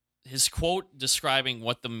his quote describing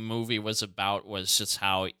what the movie was about was just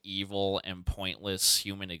how evil and pointless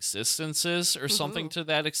human existence is, or something to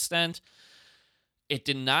that extent. It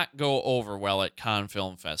did not go over well at Cannes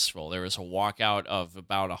Film Festival. There was a walkout of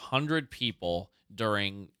about 100 people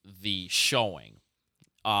during the showing.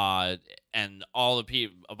 And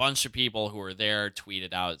a bunch of people who were there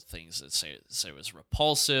tweeted out things that say it was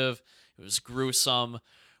repulsive, it was gruesome.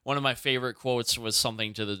 One of my favorite quotes was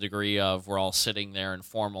something to the degree of, "We're all sitting there in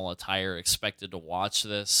formal attire, expected to watch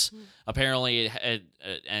this." Apparently,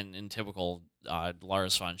 and in typical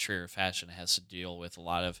Lars von Trier fashion, it has to deal with a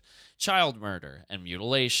lot of child murder and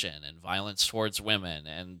mutilation and violence towards women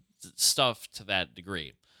and stuff to that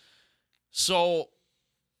degree. So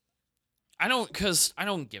I don't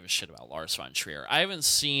give a shit about Lars von Trier. I haven't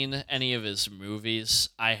seen any of his movies.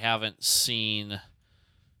 I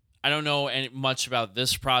don't know much about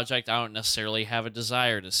this project. I don't necessarily have a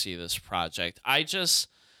desire to see this project. I guess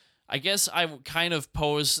I would kind of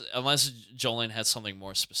pose, unless Jolene has something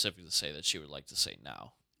more specific to say that she would like to say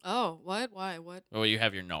now. Oh, what? Why? What? Well, you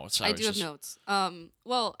have your notes. I do have notes.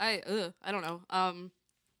 Well, I don't know.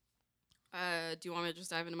 Do you want me to just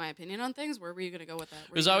dive into my opinion on things? Where were you gonna go with that?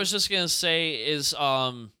 Because I was just gonna say, is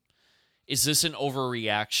this an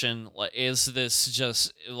overreaction? Like, is this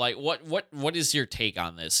just like what is your take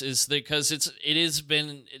on this? Is because it has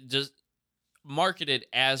been just marketed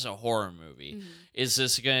as a horror movie. Mm-hmm. Is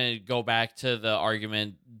this gonna go back to the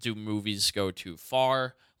argument? Do movies go too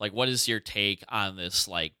far? Like, what is your take on this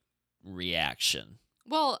like reaction?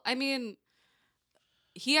 Well, I mean,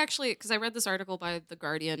 he actually, because I read this article by The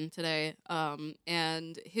Guardian today,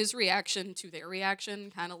 and his reaction to their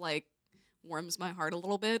reaction kind of like warms my heart a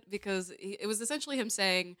little bit, because it was essentially him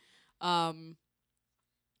saying,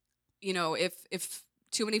 you know, if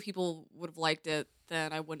too many people would have liked it,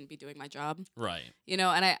 then I wouldn't be doing my job. Right. You know,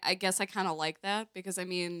 and I guess I kind of like that, because I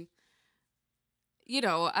mean, you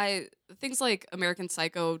know, things like American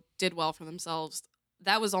Psycho did well for themselves.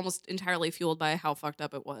 That was almost entirely fueled by how fucked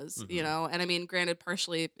up it was, you know? And I mean, granted,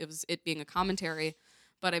 partially it was it being a commentary,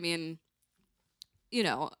 but I mean, you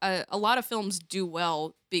know, a lot of films do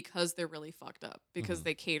well because they're really fucked up, because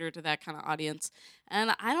they cater to that kind of audience.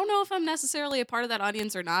 And I don't know if I'm necessarily a part of that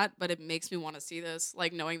audience or not, but it makes me want to see this,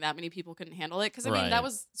 like knowing that many people couldn't handle it. Because I mean, Right. that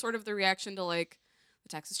was sort of the reaction to like the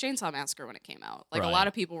Texas Chainsaw Massacre when it came out. Like a Right. lot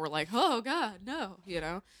of people were like, oh God, no, you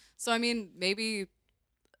know? So I mean, maybe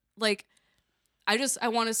like, I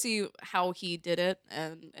want to see how he did it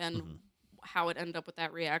and how it ended up with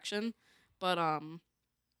that reaction. But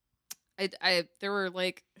there were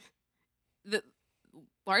like the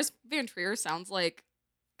Lars Van Trier sounds like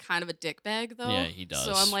kind of a dickbag though. Yeah, he does.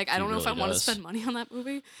 So I'm like, I He don't know if I really want to does. spend money on that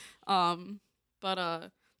movie.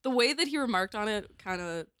 But the way that he remarked on it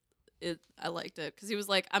I liked it, because he was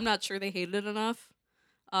like, I'm not sure they hated it enough,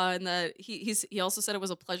 and that he also said it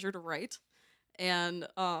was a pleasure to write. And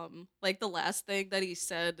like the last thing that he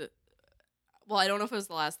said, well, I don't know if it was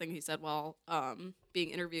the last thing he said while being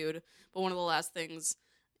interviewed, but one of the last things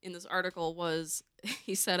in this article was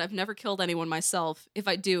he said, I've never killed anyone myself. If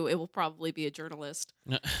I do, it will probably be a journalist.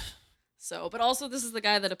 So, but also this is the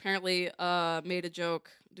guy that apparently made a joke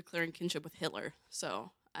declaring kinship with Hitler. So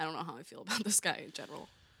I don't know how I feel about this guy in general.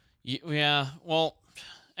 Yeah, well,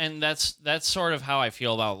 and that's sort of how I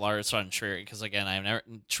feel about Lars von Trier, because again, I've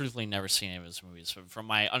truthfully never seen any of his movies. But from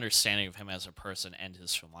my understanding of him as a person and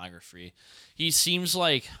his filmography, he seems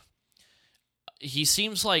like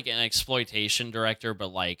an exploitation director, but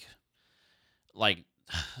like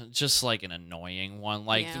just like an annoying one.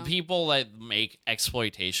 Like Yeah. the people that make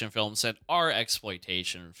exploitation films that are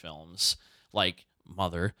exploitation films, like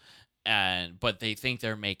Mother. But they think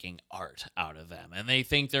they're making art out of them, and they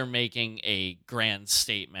think they're making a grand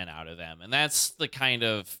statement out of them, and that's the kind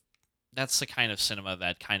of cinema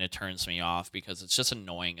that kind of turns me off, because it's just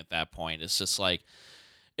annoying at that point. It's just like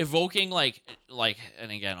evoking like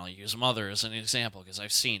and again, I'll use Mother as an example because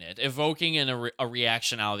I've seen it, evoking a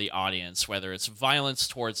reaction out of the audience, whether it's violence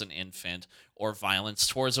towards an infant or violence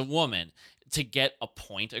towards a woman, to get a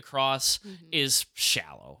point across is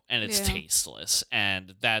shallow and it's Yeah. tasteless.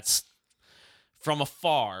 And that's, from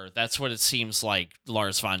afar, that's what it seems like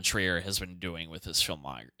Lars von Trier has been doing with his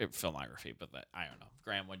filmography. But I don't know.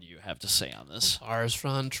 Graham, what do you have to say on this? Lars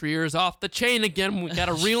von Trier's off the chain again. We got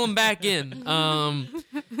to reel him back in.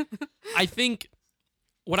 I think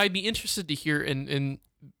what I'd be interested to hear, and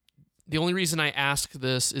the only reason I ask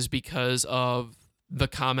this is because of the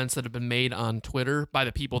comments that have been made on Twitter by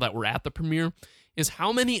the people that were at the premiere, is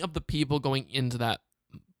how many of the people going into that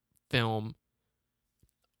film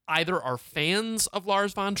either are fans of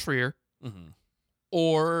Lars von Trier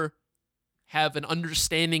or have an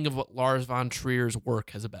understanding of what Lars von Trier's work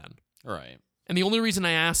has been. Right. And the only reason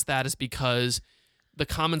I ask that is because the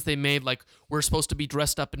comments they made, like, we're supposed to be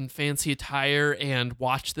dressed up in fancy attire and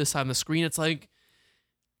watch this on the screen, it's like,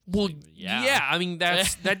 well, yeah, I mean,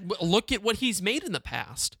 look at what he's made in the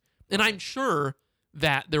past. And I'm sure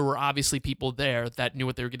that there were obviously people there that knew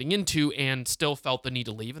what they were getting into and still felt the need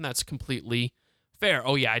to leave, and that's completely fair.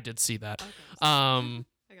 Oh, yeah, I did see that. Okay,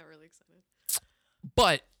 I got really excited.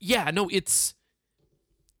 But, yeah, no, it's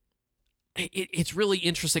really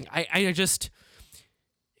interesting. I just...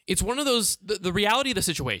 It's one of those... The reality of the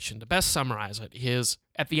situation, to best summarize it, is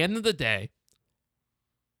at the end of the day,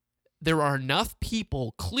 there are enough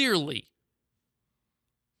people, clearly,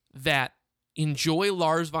 that enjoy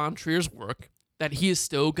Lars von Trier's work that he is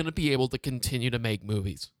still going to be able to continue to make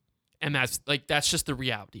movies. And that's just the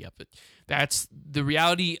reality of it. That's the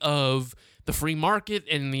reality of the free market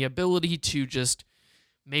and the ability to just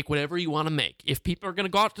make whatever you want to make. If people are going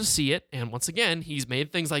to go out to see it, and once again, he's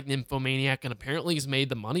made things like Nymphomaniac, and apparently he's made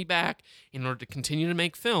the money back in order to continue to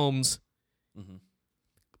make films,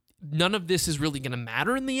 none of this is really going to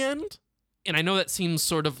matter in the end. And I know that seems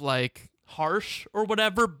sort of like harsh or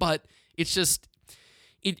whatever, but it's just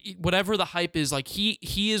whatever the hype is, like he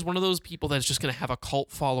is one of those people that's just gonna have a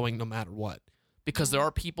cult following no matter what. Because there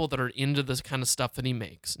are people that are into this kind of stuff that he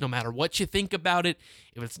makes. No matter what you think about it,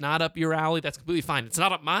 if it's not up your alley, that's completely fine. It's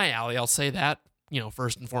not up my alley, I'll say that,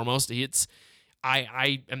 first and foremost.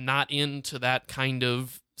 I am not into that kind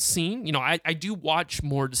of scene. I do watch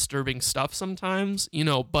more disturbing stuff sometimes,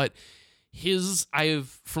 but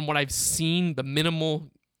from what I've seen, the minimal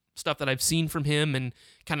stuff that I've seen from him and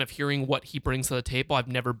kind of hearing what he brings to the table, I've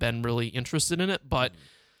never been really interested in it, but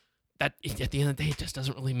that at the end of the day, it just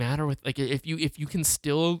doesn't really matter. With like if you can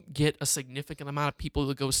still get a significant amount of people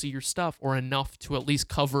to go see your stuff, or enough to at least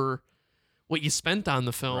cover what you spent on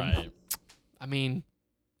the film, Right. I mean,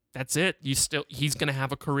 that's it. He's gonna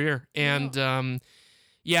have a career, and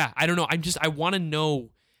I don't know. I want to know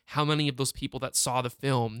how many of those people that saw the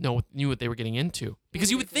film knew what they were getting into, because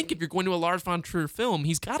you would think if you're going to a Lars von Trier film,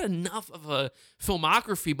 he's got enough of a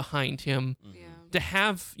filmography behind him Yeah. to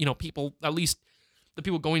have people, at least the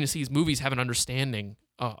people going to see his movies, have an understanding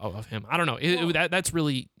of him. I don't know. That's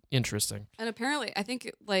really interesting. And apparently, I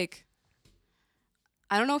think like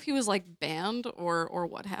I don't know if he was like banned or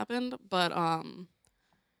what happened, but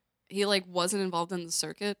he like wasn't involved in the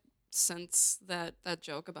circuit since that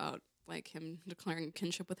joke about like him declaring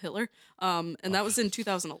kinship with Hitler. And that was in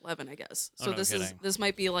 2011, I guess. So no kidding. this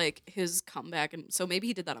might be like his comeback, and so maybe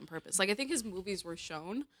he did that on purpose. Like I think his movies were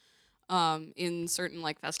shown in certain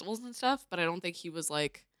like festivals and stuff, but I don't think he was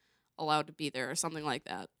like allowed to be there or something like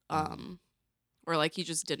that. Or like he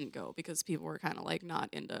just didn't go because people were kind of like not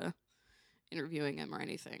into interviewing him or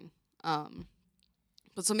anything.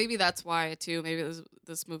 But so maybe that's why too. Maybe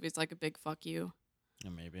this movie's like a big fuck you. Yeah,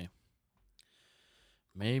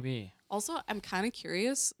 maybe. Also, I'm kind of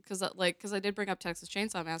curious because I did bring up Texas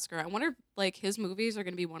Chainsaw Massacre. I wonder if like his movies are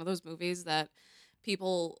going to be one of those movies that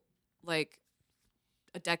people like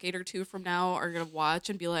a decade or two from now are going to watch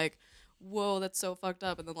and be like, whoa, that's so fucked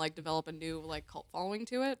up, and then like develop a new like cult following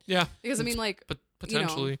to it. Yeah, Because I mean, like, but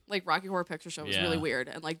potentially, like Rocky Horror Picture Show was Yeah. really weird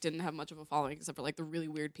and like didn't have much of a following except for like the really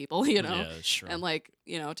weird people, you know. Yeah, that's true. And like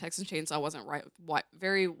Texas Chainsaw wasn't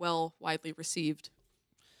very well widely received.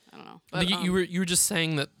 I don't know. I But, think you were just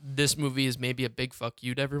saying that this movie is maybe a big fuck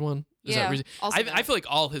you to everyone. Is Yeah, that reason? also I that. feel like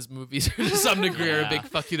all his movies to some degree are a big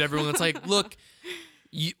fuck you to everyone. It's like, look,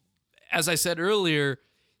 you, as I said earlier,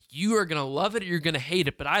 you are gonna love it or you're gonna hate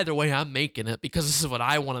it, but either way, I'm making it because this is what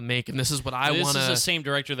I want to make, and this is what I This want is the to. same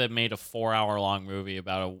director that made a 4-hour-long movie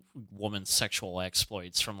about a woman's sexual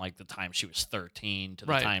exploits from like the time she was 13 to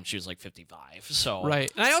the Right. time she was like 55. So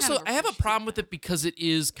Right, and I kind also of I have a appreciate problem with it because it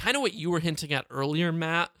is kind of what you were hinting at earlier,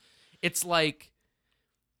 Matt. It's like.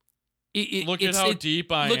 Look at how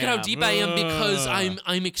deep I am. Look at how deep I am because Ugh.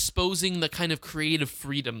 I'm exposing the kind of creative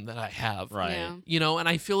freedom that I have. Right. Yeah. And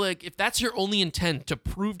I feel like if that's your only intent, to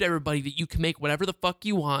prove to everybody that you can make whatever the fuck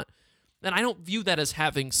you want, then I don't view that as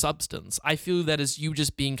having substance. I feel that as you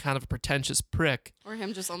just being kind of a pretentious prick. Or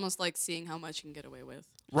him just almost like seeing how much he can get away with.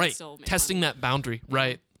 and Right. still make Testing money. that boundary.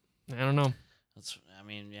 Right. I don't know.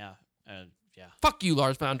 Yeah. Fuck you,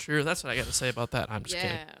 Lars von Trier. That's what I got to say about that. I'm just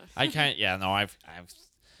kidding. Yeah.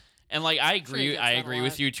 And like I Sure he agree gets I that a agree lot.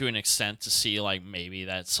 with you to an extent, to see like maybe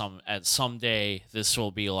that someday this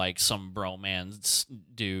will be like some bromance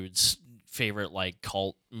dude's favorite like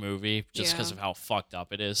cult movie just because Yeah. of how fucked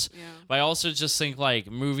up it is. Yeah. But I also just think like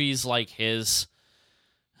movies like his,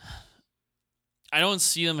 I don't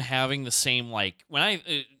see them having the same like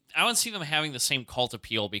I don't see them having the same cult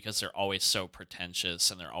appeal because they're always so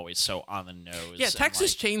pretentious and they're always so on the nose. Yeah, and,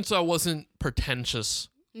 Texas like, Chainsaw wasn't pretentious.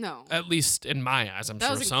 No. At least in my eyes, I'm That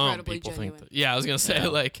sure was some incredibly people genuine. think that. Yeah, I was gonna say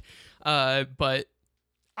Yeah. but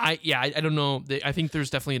I don't know. I think there's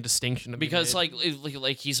definitely a distinction to be because made.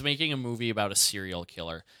 like he's making a movie about a serial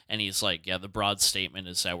killer and he's like, yeah, the broad statement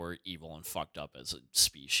is that we're evil and fucked up as a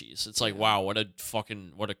species. It's like, wow, what a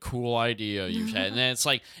cool idea you've had. And then it's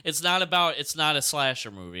like it's not a slasher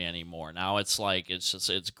movie anymore. Now it's like it's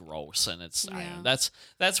gross and it's I don't know, Yeah.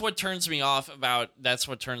 that's what turns me off about his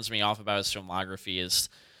filmography is.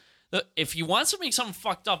 If you want to make something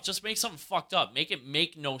fucked up, just make something fucked up. Make it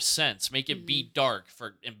make no sense. Make it be dark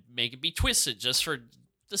and make it be twisted just for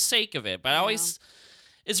the sake of it. But I always,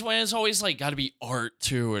 it's when it's always like got to be art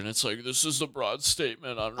too, and it's like this is the broad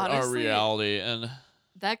statement on our Honestly, reality. And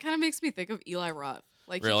That kind of makes me think of Eli Roth.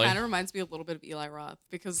 Like Really? he kind of reminds me a little bit of Eli Roth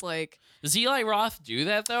because like does Eli Roth do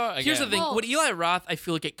that though? Here's the Again, thing: Well- with Eli Roth, I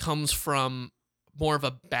feel like it comes from more of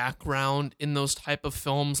a background in those type of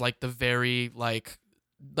films, like the very like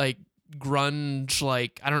grunge,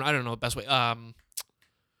 like I don't know the best way.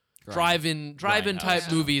 drive-in type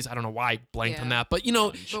Grindhouse. movies. I don't know why I blanked on Yeah. that, but you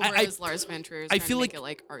know, But whereas Lars von Trier is I trying feel to make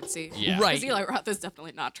like- it like artsy. Yeah. Right. Because Eli Roth is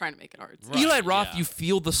definitely not trying to make it artsy. Right, Eli Roth, yeah. you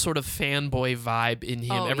feel the sort of fanboy vibe in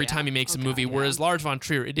him Oh, every yeah. time he makes a Oh, movie. God, Whereas yeah. Lars von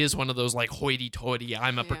Trier, it is one of those like hoity-toity,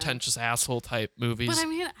 I'm a Yeah. pretentious asshole type movies. But I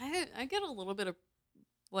mean, I get a little bit of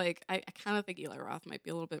like I kind of think Eli Roth might be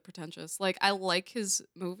a little bit pretentious. Like I like his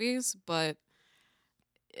movies, but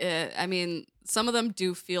I mean, some of them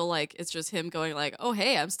do feel like it's just him going like, "Oh,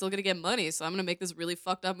 hey, I'm still gonna get money, so I'm gonna make this really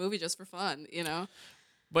fucked up movie just for fun," you know?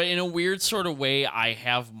 But in a weird sort of way, I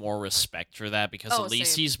have more respect for that because Oh, at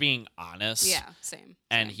least same. he's being honest. Yeah, same.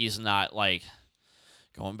 And same. he's not like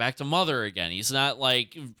going back to Mother again. He's not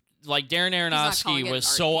like Darren not calling Aronofsky it was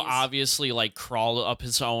art so piece. obviously like crawled up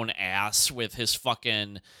his own ass with his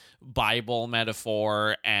fucking Bible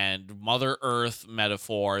metaphor and Mother Earth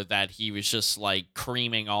metaphor that he was just like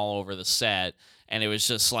creaming all over the set. And it was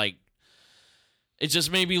just like, it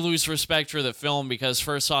just made me lose respect for the film because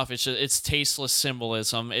first off, it's tasteless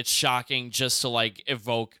symbolism. It's shocking just to like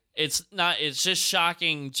evoke. It's just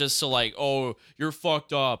shocking just to like, oh, you're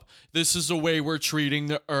fucked up. This is the way we're treating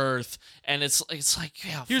the earth. And it's like,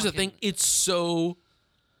 yeah. Here's the fucking- thing: it's so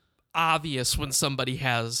obvious when somebody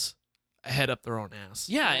has a head up their own ass.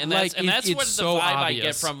 Yeah, and Like, that's it's what the so vibe I obvious.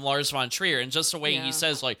 get from Lars von Trier, and just the way Yeah. he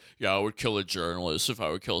says, like, "Yeah, I would kill a journalist if I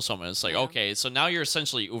would kill someone." It's like, Yeah. okay, so now you're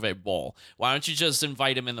essentially Uwe Boll. Why don't you just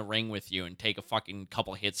invite him in the ring with you and take a fucking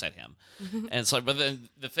couple hits at him? And it's like, but then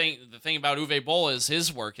the thing about Uwe Boll is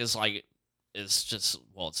his work is like, is just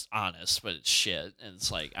it's honest, but it's shit, and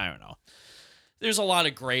it's like I don't know. There's a lot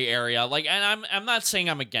of gray area, like, and I'm not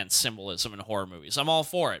saying I'm against symbolism in horror movies. I'm all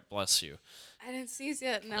for it. Bless you. I didn't see it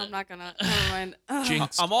yet. No, I'm not gonna. Never mind. Ugh.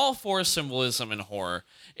 Jinx. I'm all for symbolism in horror.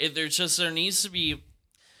 There needs to be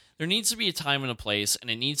a time and a place,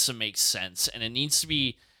 and it needs to make sense, and it needs to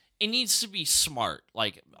be smart.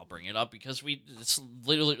 Like, I'll bring it up because it's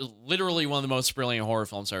literally one of the most brilliant horror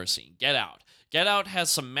films I've ever seen. Get Out. Get Out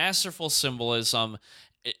has some masterful symbolism,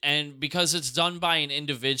 and because it's done by an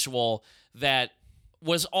individual that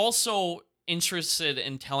was also interested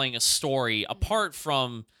in telling a story apart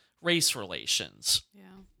from race relations. Yeah.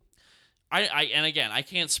 And again, I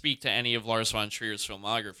can't speak to any of Lars von Trier's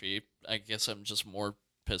filmography. I guess I'm just more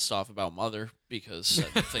pissed off about Mother because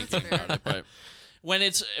I'm thinking about it. But when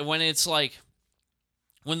it's like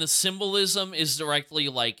when the symbolism is directly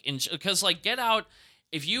like because like Get Out,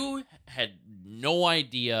 if you had no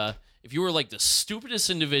idea, if you were like the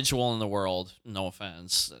stupidest individual in the world, no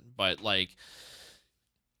offense, but like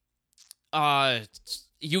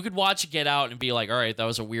you could watch Get Out and be like, all right, that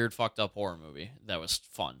was a weird, fucked up horror movie. That was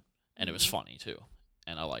fun. And it was funny, too.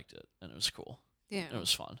 And I liked it. And it was cool. Yeah. It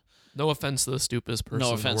was fun. No offense to the stupidest person No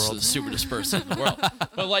in the offense to world. the stupidest person in the world.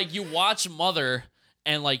 But, like, you watch Mother,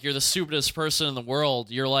 and, like, you're the stupidest person in the world.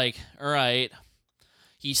 You're like, all right,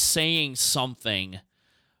 he's saying something,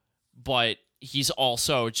 but he's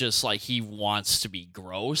also just, like, he wants to be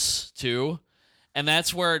gross, too. And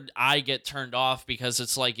that's where I get turned off because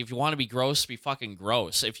it's like, if you want to be gross, be fucking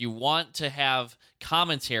gross. If you want to have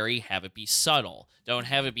commentary, have it be subtle. Don't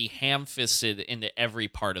have it be ham-fisted into every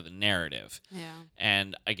part of the narrative. Yeah.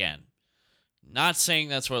 And again, not saying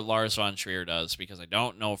that's what Lars von Trier does because I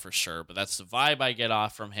don't know for sure, but that's the vibe I get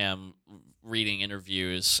off from him reading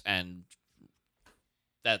interviews. And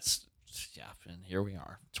that's, yeah, and here we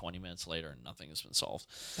are 20 minutes later and nothing has been solved.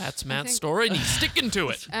 That's Matt's think- story, and he's sticking to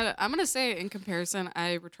it. And I'm gonna say, in comparison,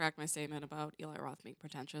 I retract my statement about Eli Roth being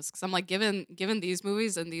pretentious because I'm like, given these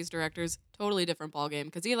movies and these directors, totally different ballgame.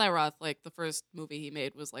 Because Eli Roth, like the first movie he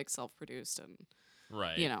made was like self-produced, and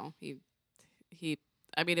Right. you know he,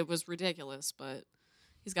 I mean, it was ridiculous, but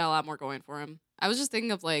he's got a lot more going for him. I was just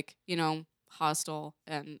thinking of like Hostel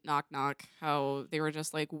and Knock Knock, how they were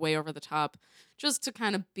just like way over the top, just to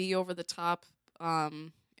kind of be over the top.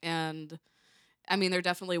 And I mean, there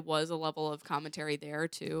definitely was a level of commentary there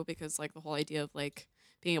too, because like the whole idea of like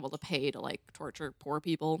being able to pay to like torture poor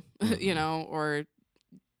people, or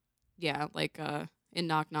yeah, like in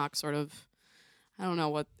Knock Knock, sort of. I don't know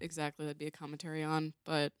what exactly that'd be a commentary on,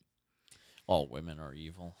 but All women are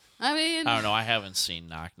evil. I mean, I don't know. I haven't seen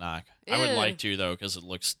Knock Knock. I would Ew. like to, though, because it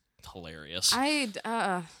looks hilarious. I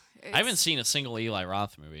haven't seen a single Eli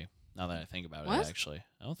Roth movie, now that I think about What? it, actually.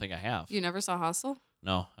 I don't think I have. You never saw Hostel?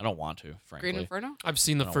 No, I don't want to, frankly. Green Inferno? I've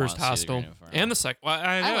seen the I don't first wanna see the Hostel Green Inferno. and the second. Well,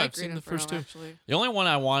 I know I like I've Green seen the Inferno, first two. actually. The only one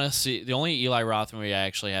I want to see, the only Eli Roth movie I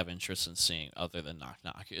actually have interest in seeing other than Knock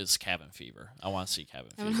Knock is Cabin Fever. I want to see Cabin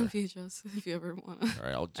I don't Fever. know VHS if you ever want to.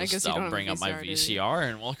 All right, I guess you don't I'll have a bring up my VCR, do you? VCR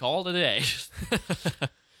and we'll call it a day.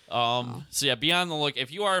 So yeah, be on the look.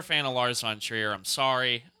 If you are a fan of Lars von Trier, I'm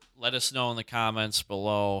sorry. let us know in the comments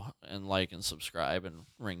below and like and subscribe and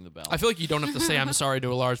ring the bell. I feel like you don't have to say I'm sorry to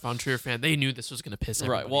a Lars von Trier fan. They knew this was going to piss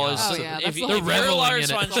everybody right. Well, off. it's, Oh, yeah, if, that's you, the if whole you're a point.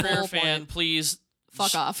 Lars von That's the Trier whole fan, point. please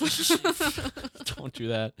Fuck off. don't do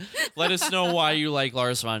that. Let us know why you like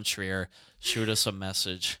Lars von Trier. Shoot us a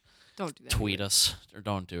message. Don't do that. Tweet us. Or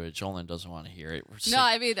don't do it. Jolene doesn't want to hear it. We're sick, No,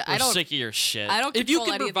 I mean, we're I don't. sick of your shit. I don't. If you control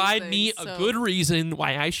can any of these provide me things, a so- good reason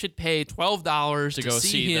why I should pay $12 to go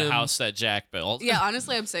see him, the house that Jack built. Yeah,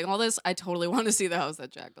 honestly, I'm saying all this. I totally want to see the house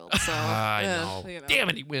that Jack built. So I yeah, know. you know. Damn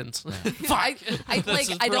it, he wins. I That's like.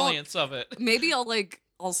 the I don't. brilliance of it. Maybe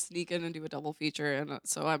I'll sneak in and do a double feature, and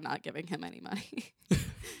so I'm not giving him any money.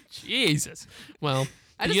 Jesus. Well,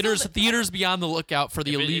 I just know that- theaters be on the lookout for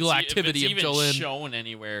the If illegal it's, activity if of it's even Jolene. shown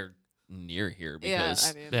anywhere near here, Yeah,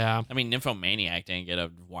 because Yeah. I mean, Nymphomaniac didn't get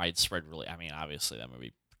a widespread release. I mean, obviously that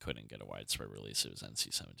movie couldn't get a widespread release. It was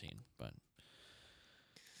NC-17. But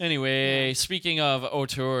anyway, speaking of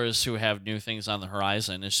auteurs who have new things on the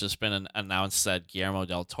horizon, it's just been announced that Guillermo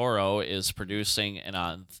del Toro is producing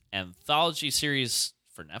an anthology series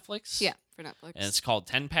for Netflix. Yeah, for Netflix. And it's called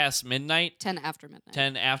 10 Past Midnight. 10 after midnight.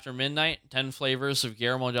 10 After Midnight. 10 Flavors of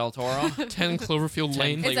Guillermo del Toro. 10 Cloverfield 10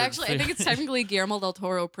 Lane. It's flavored actually. I think it's technically Guillermo del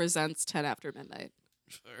Toro presents 10 after midnight.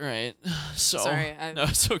 Right. So Sorry, no,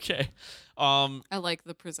 it's okay. I like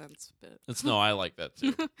the presents bit. It's no, I like that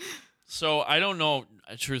too. So I don't know.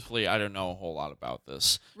 Truthfully, I don't know a whole lot about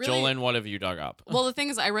this. Really? Jolene, what have you dug up? Well, the thing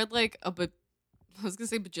is, I read like I was gonna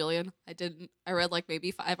say bajillion. I didn't. I read like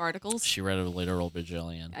maybe 5 articles. She read a literal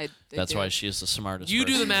bajillion. I That's did. why she is the smartest. You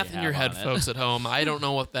do the person math we in your have head, on it. folks at home. I don't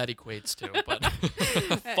know what that equates to, but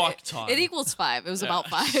Fuck ton. It equals 5. It was about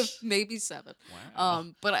 5, maybe 7. Wow.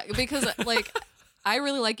 Because like I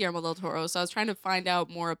really like Guillermo del Toro, so I was trying to find out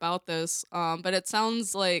more about this. But it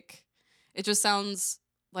sounds like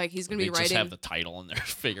he's gonna They be just writing. have the title and they're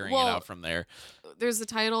figuring Well, it out from there. There's the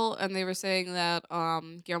title, and they were saying that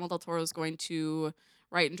Guillermo del Toro is going to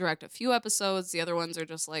write and direct a few episodes. The other ones are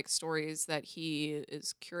just like stories that he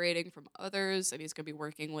is curating from others, and he's going to be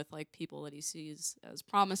working with like people that he sees as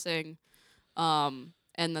promising.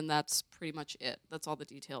 And then that's pretty much it. That's all the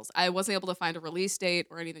details. I wasn't able to find a release date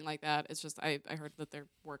or anything like that. It's just I heard that they're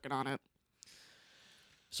working on it.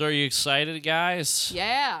 So are you excited, guys?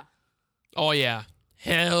 Yeah. oh yeah,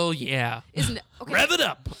 hell yeah, Isn't it? Okay. rev it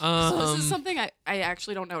up. So this is something I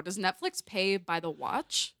actually don't know. Does Netflix pay by the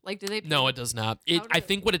watch? Like, do they? Pay? No, it does not. How I do-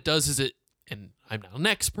 think what it does is and I'm not an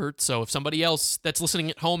expert, so if somebody else that's listening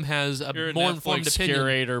at home has a You're a more informed Netflix opinion,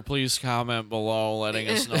 curator. Please comment below, letting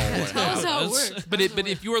us know what Tell us how it happens. works. but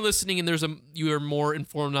if you are listening and you are more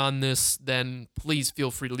informed on this, then please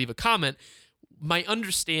feel free to leave a comment. My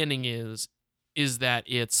understanding is that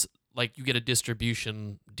it's like you get a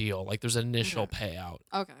distribution deal, like there's an initial payout,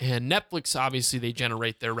 Okay. and Netflix obviously they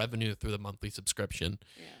generate their revenue through the monthly subscription.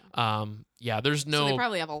 Yeah. There's So no they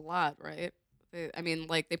probably have a lot, right?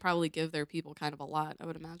 They probably give their people kind of a lot, I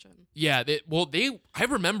would imagine. Yeah, I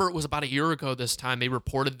remember it was about a year ago this time they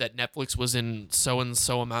reported that Netflix was in so and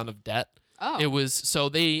so amount of debt. Oh. It was so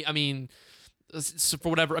for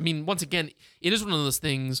whatever. I mean, once again, it is one of those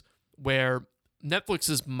things where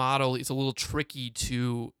Netflix's model is a little tricky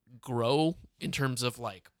to grow in terms of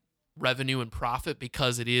like revenue and profit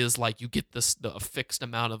because it is like you get a fixed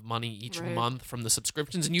amount of money each Right. month from the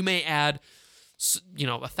subscriptions, and you may add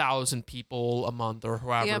 1,000 people a month or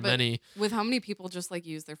however Yeah, but many. with how many people just like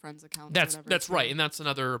use their friends' accounts? That's right, and that's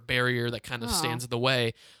another barrier that kind of Oh. stands in the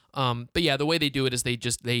way. But yeah, the way they do it is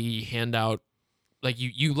they hand out like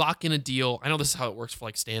you lock in a deal. I know this is how it works for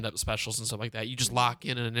like stand-up specials and stuff like that. You just lock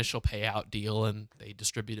in an initial payout deal and they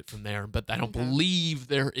distribute it from there. But I don't Okay. believe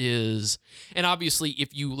there is. And obviously,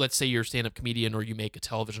 if you let's say you're a stand-up comedian or you make a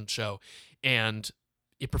television show and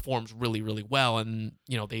it performs really really well, and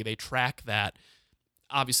they track that.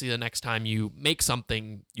 Obviously, the next time you make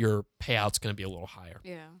something, your payout's going to be a little higher.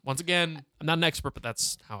 Yeah. Once again, I'm not an expert, but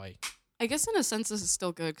that's how I guess in a sense this is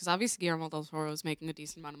still good because obviously Guillermo del Toro is making a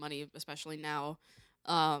decent amount of money, especially now.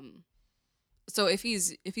 So if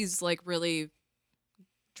he's like really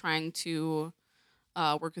trying to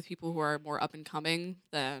work with people who are more up and coming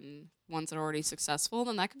than ones that are already successful,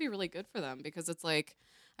 then that could be really good for them because it's like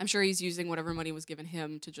I'm sure he's using whatever money was given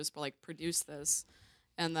him to just like produce this,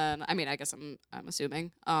 and then I mean I guess I'm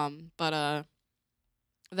assuming, but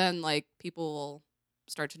then like people will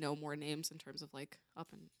start to know more names in terms of like up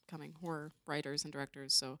and coming horror writers and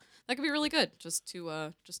directors. So that could be really good just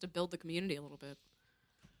to build the community a little bit.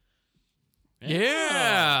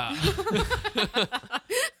 Yeah.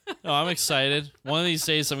 No, I'm excited. One of these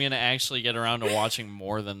days, I'm going to actually get around to watching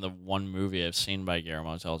more than the one movie I've seen by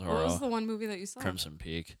Guillermo del What was Toro, the one movie that you saw? Crimson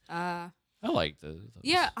Peak. I like the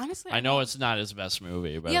Yeah, honestly, I know it's not his best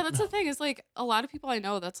movie, but yeah, that's the thing. Is like a lot of people I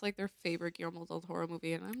know that's like their favorite Guillermo del Toro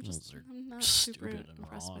movie, and those are I'm not super stupid and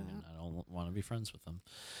impressed by wrong, that. and I don't want to be friends with them.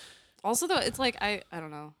 Also, though, it's like I don't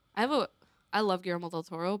know. I love Guillermo del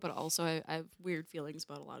Toro, but also I have weird feelings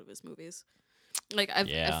about a lot of his movies. Like I've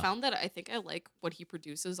found that I think I like what he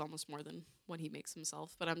produces almost more than what he makes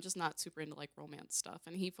himself, but I'm just not super into like romance stuff,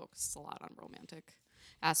 and he focuses a lot on romantic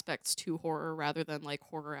aspects to horror rather than like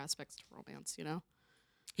horror aspects to romance. You know?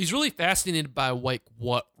 He's really fascinated by like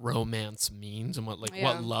what romance means and what Yeah.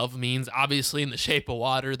 what love means. Obviously, in The Shape of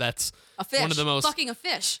Water, that's A fish, one of the most fucking a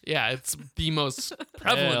fish. yeah, it's the most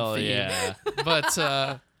prevalent Hell theme. yeah. But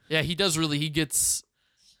yeah, he does really.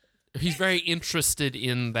 He's very interested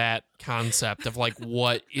in that concept of like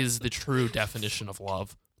what is the true definition of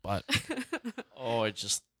love. But Oh, it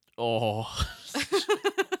just oh.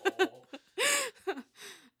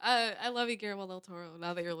 I love you, Guillermo del Toro.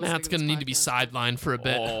 Now that you're listening, Matt's to this gonna need to be podcast. sidelined for a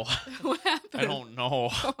bit. Oh. What happened? I don't know.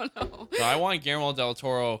 Oh no. So I want Guillermo del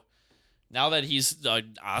Toro. Now that he's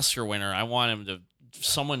an Oscar winner, I want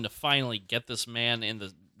someone to finally get this man in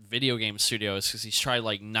the video game studios, because he's tried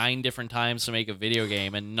like 9 different times to make a video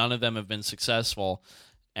game and none of them have been successful.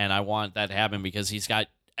 And I want that to happen because he's got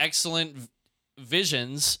excellent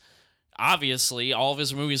visions. Obviously, all of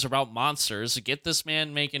his movies are about monsters. Get this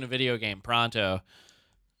man making a video game pronto.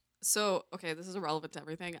 So, okay, this is irrelevant to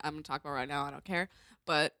everything I'm going to talk about right now. I don't care.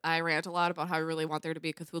 But I rant a lot about how I really want there to be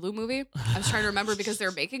a Cthulhu movie. I was trying to remember because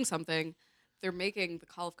they're making something. They're making the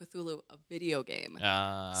Call of Cthulhu a video game.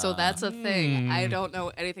 So that's a thing. I don't know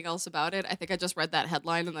anything else about it. I think I just read that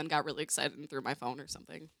headline and then got really excited and threw my phone or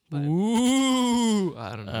something. But Ooh,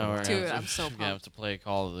 I don't know. we're Dude, gonna I'm so we're gonna have pumped. to play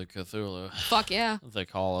Call of the Cthulhu. fuck yeah. The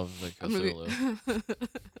Call of the I'm gonna be- Cthulhu.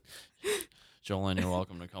 Jolene, you're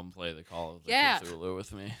welcome to come play the Call of the Yeah. Cthulhu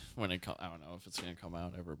with me when it I don't know if it's gonna come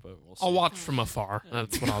out ever, but we'll see. I'll watch from afar.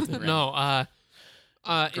 That's what I'll do. No,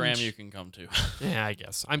 Graham, you can come too. Yeah, I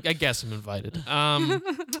guess. I guess I'm invited.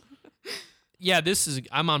 Yeah,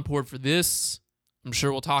 I'm on board for this. I'm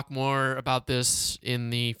sure we'll talk more about this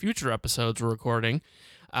in the future episodes we're recording.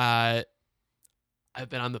 I've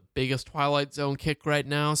been on the biggest Twilight Zone kick right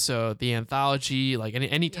now, so the anthology, like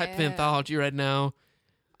any type of Yeah. anthology right now,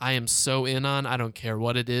 I am so in on. I don't care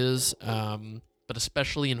what it is, but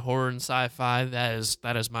especially in horror and sci-fi,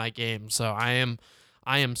 that is my game. So I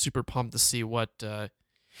am super pumped to see what.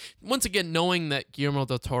 Once again, knowing that Guillermo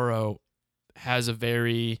del Toro has a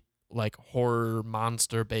very like horror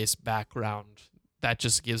monster based background, that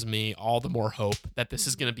just gives me all the more hope that this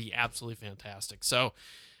is going to be absolutely fantastic. So,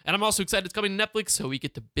 and I'm also excited it's coming to Netflix, so we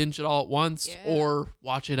get to binge it all at once Yeah. or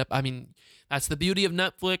watch it up. I mean, that's the beauty of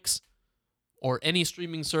Netflix or any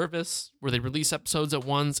streaming service where they release episodes at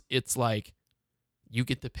once. It's like you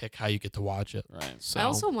get to pick how you get to watch it. Right. So I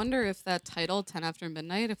also wonder if that title, 10 After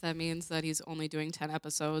Midnight, if that means that he's only doing 10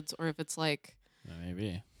 episodes or if it's like,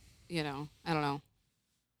 Maybe. you know, I don't know.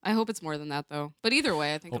 I hope it's more than that, though. But either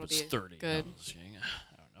way, I think Hope it'll it's be 30. good. No, just kidding.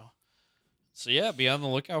 I don't know. So yeah, be on the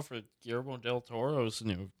lookout for Guillermo del Toro's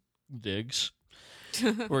new digs.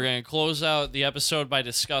 We're going to close out the episode by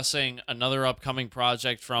discussing another upcoming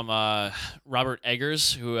project from Robert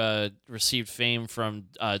Eggers, who received fame from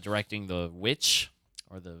directing The Witch,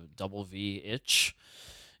 or the Double V Itch,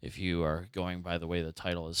 if you are going by the way the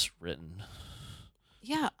title is written.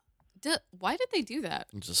 Yeah. Why did they do that?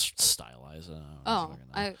 Just stylize it. Oh,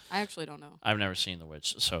 I actually don't know. I've never seen The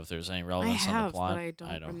Witch, so if there's any I relevance on the have, plot, but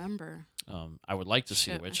I don't remember. I would like to see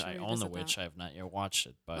Shit, The I Witch. should I own The revisit Witch. that. I have not yet watched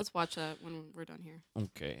it, but Let's watch that when we're done here.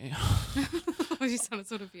 okay. You sounded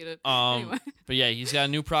so defeated. Um, Anyway. But yeah, he's got a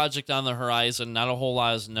new project on the horizon. Not a whole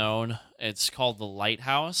lot is known. It's called The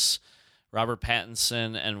Lighthouse. Robert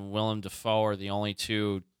Pattinson and Willem Dafoe are the only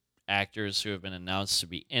two actors who have been announced to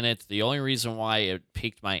be in it. The only reason why it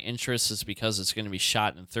piqued my interest is because it's going to be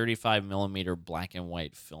shot in 35mm black and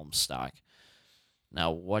white film stock.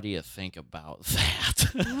 Now, what do you think about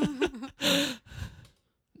that?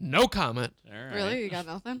 no comment. All right. Really? You got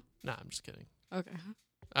nothing? Nah, I'm just kidding. Okay.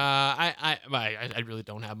 I really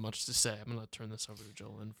don't have much to say. I'm gonna turn this over to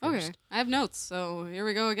Jolene first. Okay. I have notes, so here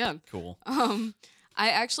we go again. Cool.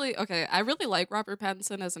 I really like Robert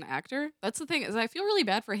Pattinson as an actor. That's the thing, is I feel really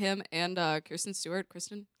bad for him and Kristen Stewart.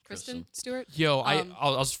 Kristen Stewart. Yo, Um,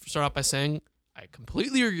 I'll start off by saying I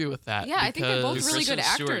completely agree with that. Yeah, I think they're both because really good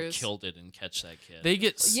Kristen Stewart actors. killed it in Catch That Kid. They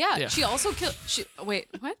get Yeah, she also killed. Wait,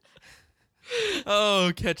 what?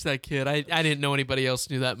 Oh, Catch That Kid! I didn't know anybody else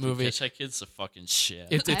knew that movie. Catch That Kid's the fucking shit.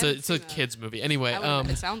 It's I a haven't it's a seen that. kids movie. Anyway,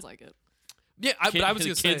 It sounds like it. yeah, but I was the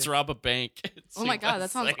gonna kids say rob a bank. Oh my god, that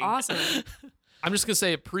sounds awesome. I'm just gonna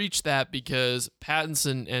say preach that because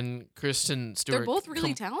Pattinson and Kristen Stewart They're both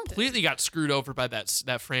really talented. Completely got screwed over by that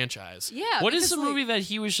franchise. Yeah. What is the because, movie that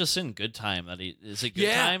he was just in? Good Time. Is it Good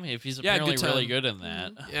Yeah. Time? If he's Yeah, apparently Good really Time. good in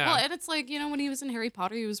that. Yeah. Well, and it's like, when he was in Harry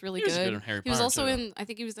Potter, he was really He was good. good in Harry He was Potter, also too. in, I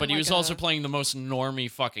think he was in But he like was also playing the most normie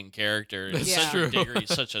fucking character. It's That's such true. a digger.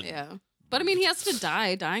 He's such a. Yeah. But I mean, he has to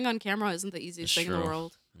die. Dying on camera isn't the easiest It's thing in the true.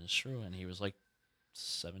 world. It's true, and he was like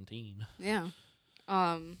 17. Yeah.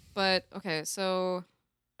 But okay, so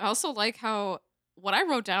I also like how what I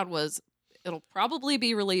wrote down was it'll probably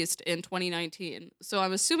be released in 2019. So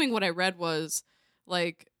I'm assuming what I read was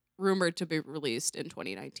like rumored to be released in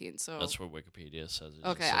 2019. So That's what Wikipedia says. It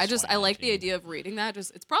okay, says I like the 2019. idea of reading that.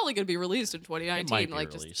 Just it's probably going to be released in 2019 might be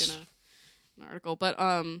like released. just in an article. But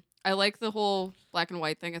I like the whole black and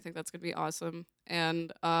white thing. I think that's going to be awesome.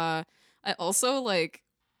 And I also like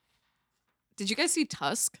did you guys see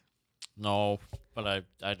Tusk? No, but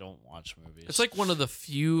I don't watch movies. It's like one of the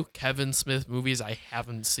few Kevin Smith movies I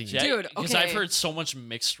haven't seen. Dude, because I've okay. heard so much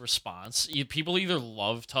mixed response. People either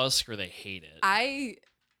love Tusk or they hate it. I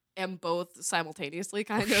am both simultaneously,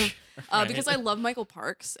 kind of, Right. because I love Michael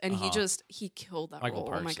Parks, and Uh-huh. he killed that Michael role.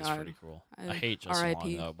 Parks Oh my is god, pretty cool. I I- hate Justin Long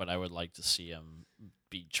R.I.P.. though, but I would like to see him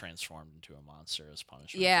be transformed into a monster as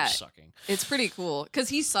punishment Yeah. for sucking. it's pretty cool because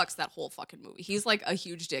he sucks that whole fucking movie. He's like a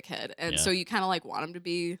huge dickhead, and so Yeah. you kind of like want him to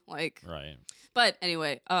be like. Right. But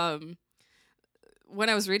anyway, when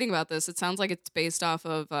I was reading about this, it sounds like it's based off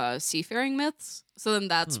of seafaring myths. So then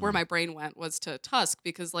that's where my brain went was to Tusk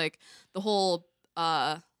because like the whole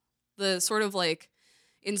the sort of like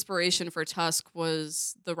inspiration for Tusk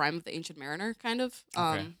was the Rime of the Ancient Mariner, kind of.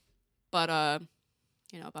 Okay. But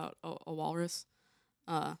about a walrus.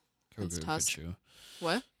 It's Cuckoo, Tusk. Cuckoo.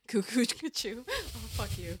 What? Cuckoo Cuckoo. Oh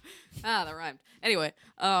fuck you. Ah, that rhymed. Anyway,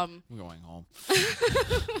 I'm going home.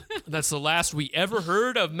 That's the last we ever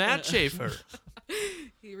heard of Matt Schaefer.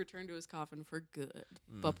 he returned to his coffin for good.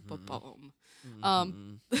 Mm-hmm.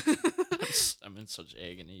 Boom. I'm in such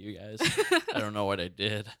agony, you guys. I don't know what I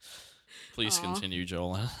did. Please Aw. continue,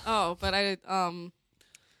 Jolene. Oh, but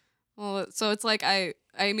well, so it's like I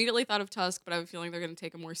immediately thought of Tusk, but I have a feeling they're going to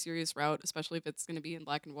take a more serious route, especially if it's going to be in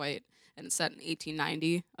black and white and it's set in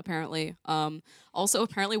 1890. Apparently, also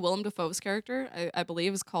apparently Willem Dafoe's character, I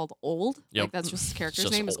believe, is called Old. Yep. Like that's just his character's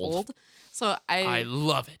Just name is Old. Old. So I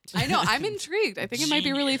love it. I know I'm intrigued. I think it might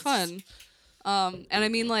be really Genius. fun. And I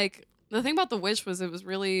mean, like the thing about The Witch was it was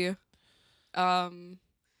really, I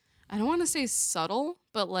don't want to say subtle,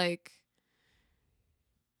 but like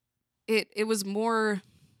it was more.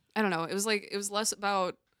 I don't know. It was less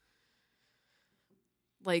about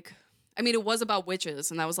like. I mean, it was about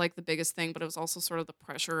witches, and that was like the biggest thing. But it was also sort of the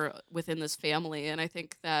pressure within this family, and I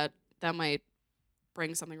think that might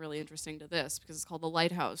bring something really interesting to this because it's called The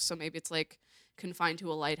Lighthouse. So maybe it's like confined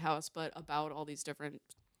to a lighthouse, but about all these different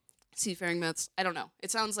seafaring myths. I don't know.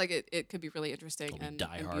 It sounds like it could be really interesting It'll be and,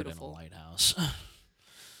 Die and Hard in a beautiful. lighthouse.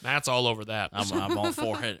 Matt's all over that. I'm all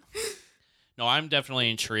for it. No, I'm definitely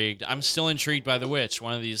intrigued. I'm still intrigued by The Witch.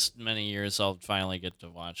 One of these many years, I'll finally get to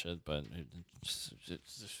watch it. But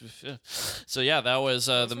so yeah, that was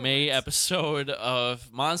the May episode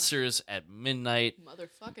of Monsters at Midnight.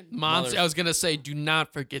 Motherfucking Monster. I was gonna say, do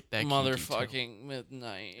not forget that key detail. Motherfucking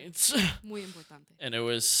midnight. muy importante. And it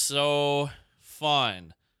was so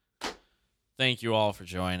fun. Thank you all for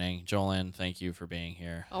joining. Jolene, thank you for being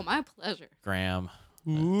here. Oh, my pleasure. Graham.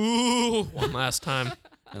 Ooh, one last time.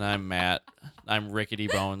 And I'm Matt. I'm Rickety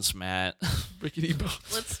Bones Matt. Rickety Bones.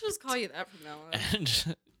 Let's just call you that from now on.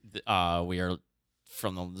 And we are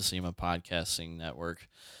from the Lysema Podcasting Network.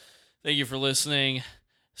 Thank you for listening.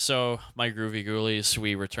 So, my groovy ghoulies,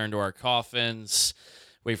 we return to our coffins,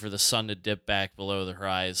 wait for the sun to dip back below the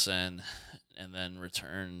horizon, and then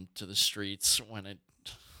return to the streets when it...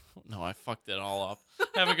 No, I fucked it all up.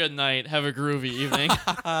 Have a good night. Have a groovy evening.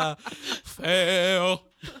 Fail.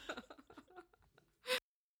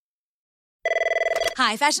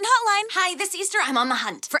 Hi, Fashion Hotline. Hi, this Easter I'm on the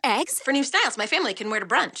hunt For eggs? for new styles my family can wear to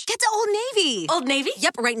brunch. Get to Old Navy. Old Navy?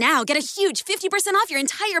 Yep, right now, get a huge 50% off your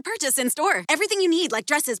entire purchase in store. Everything you need, like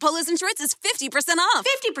dresses, polos, and shorts, is 50% off.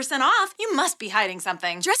 50% off? You must be hiding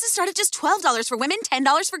something. Dresses start at just $12 for women,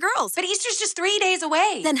 $10 for girls. But Easter's just 3 days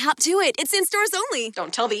away. Then hop to it. It's in stores only.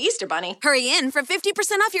 Don't tell the Easter Bunny. Hurry in for 50%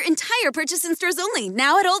 off your entire purchase in stores only.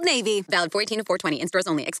 Now at Old Navy. Valid 14 to 4/20 in stores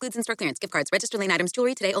only. Excludes in-store clearance. Gift cards. Register lane items.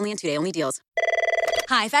 Jewelry today only and today only deals.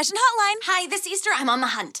 Hi, Fashion Hotline. Hi, this Easter I'm on the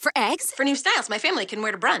hunt. For eggs? For new styles my family can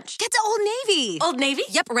wear to brunch. Get to Old Navy. Old Navy?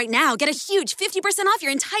 Yep, right now, get a huge 50% off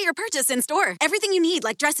your entire purchase in store. Everything you need,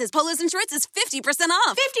 like dresses, polos, and shorts, is 50%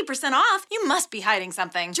 off. 50% off? You must be hiding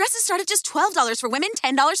something. Dresses start at just $12 for women,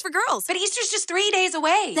 $10 for girls. But Easter's just 3 days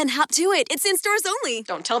away. Then hop to it. It's in stores only.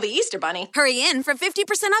 Don't tell the Easter Bunny. Hurry in for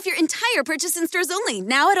 50% off your entire purchase in stores only.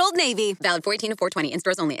 Now at Old Navy. Valid 4/18 to 4/20 in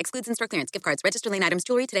stores only. Excludes in-store clearance. Gift cards. Register lane items.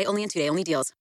 Jewelry today only and 2-day only deals.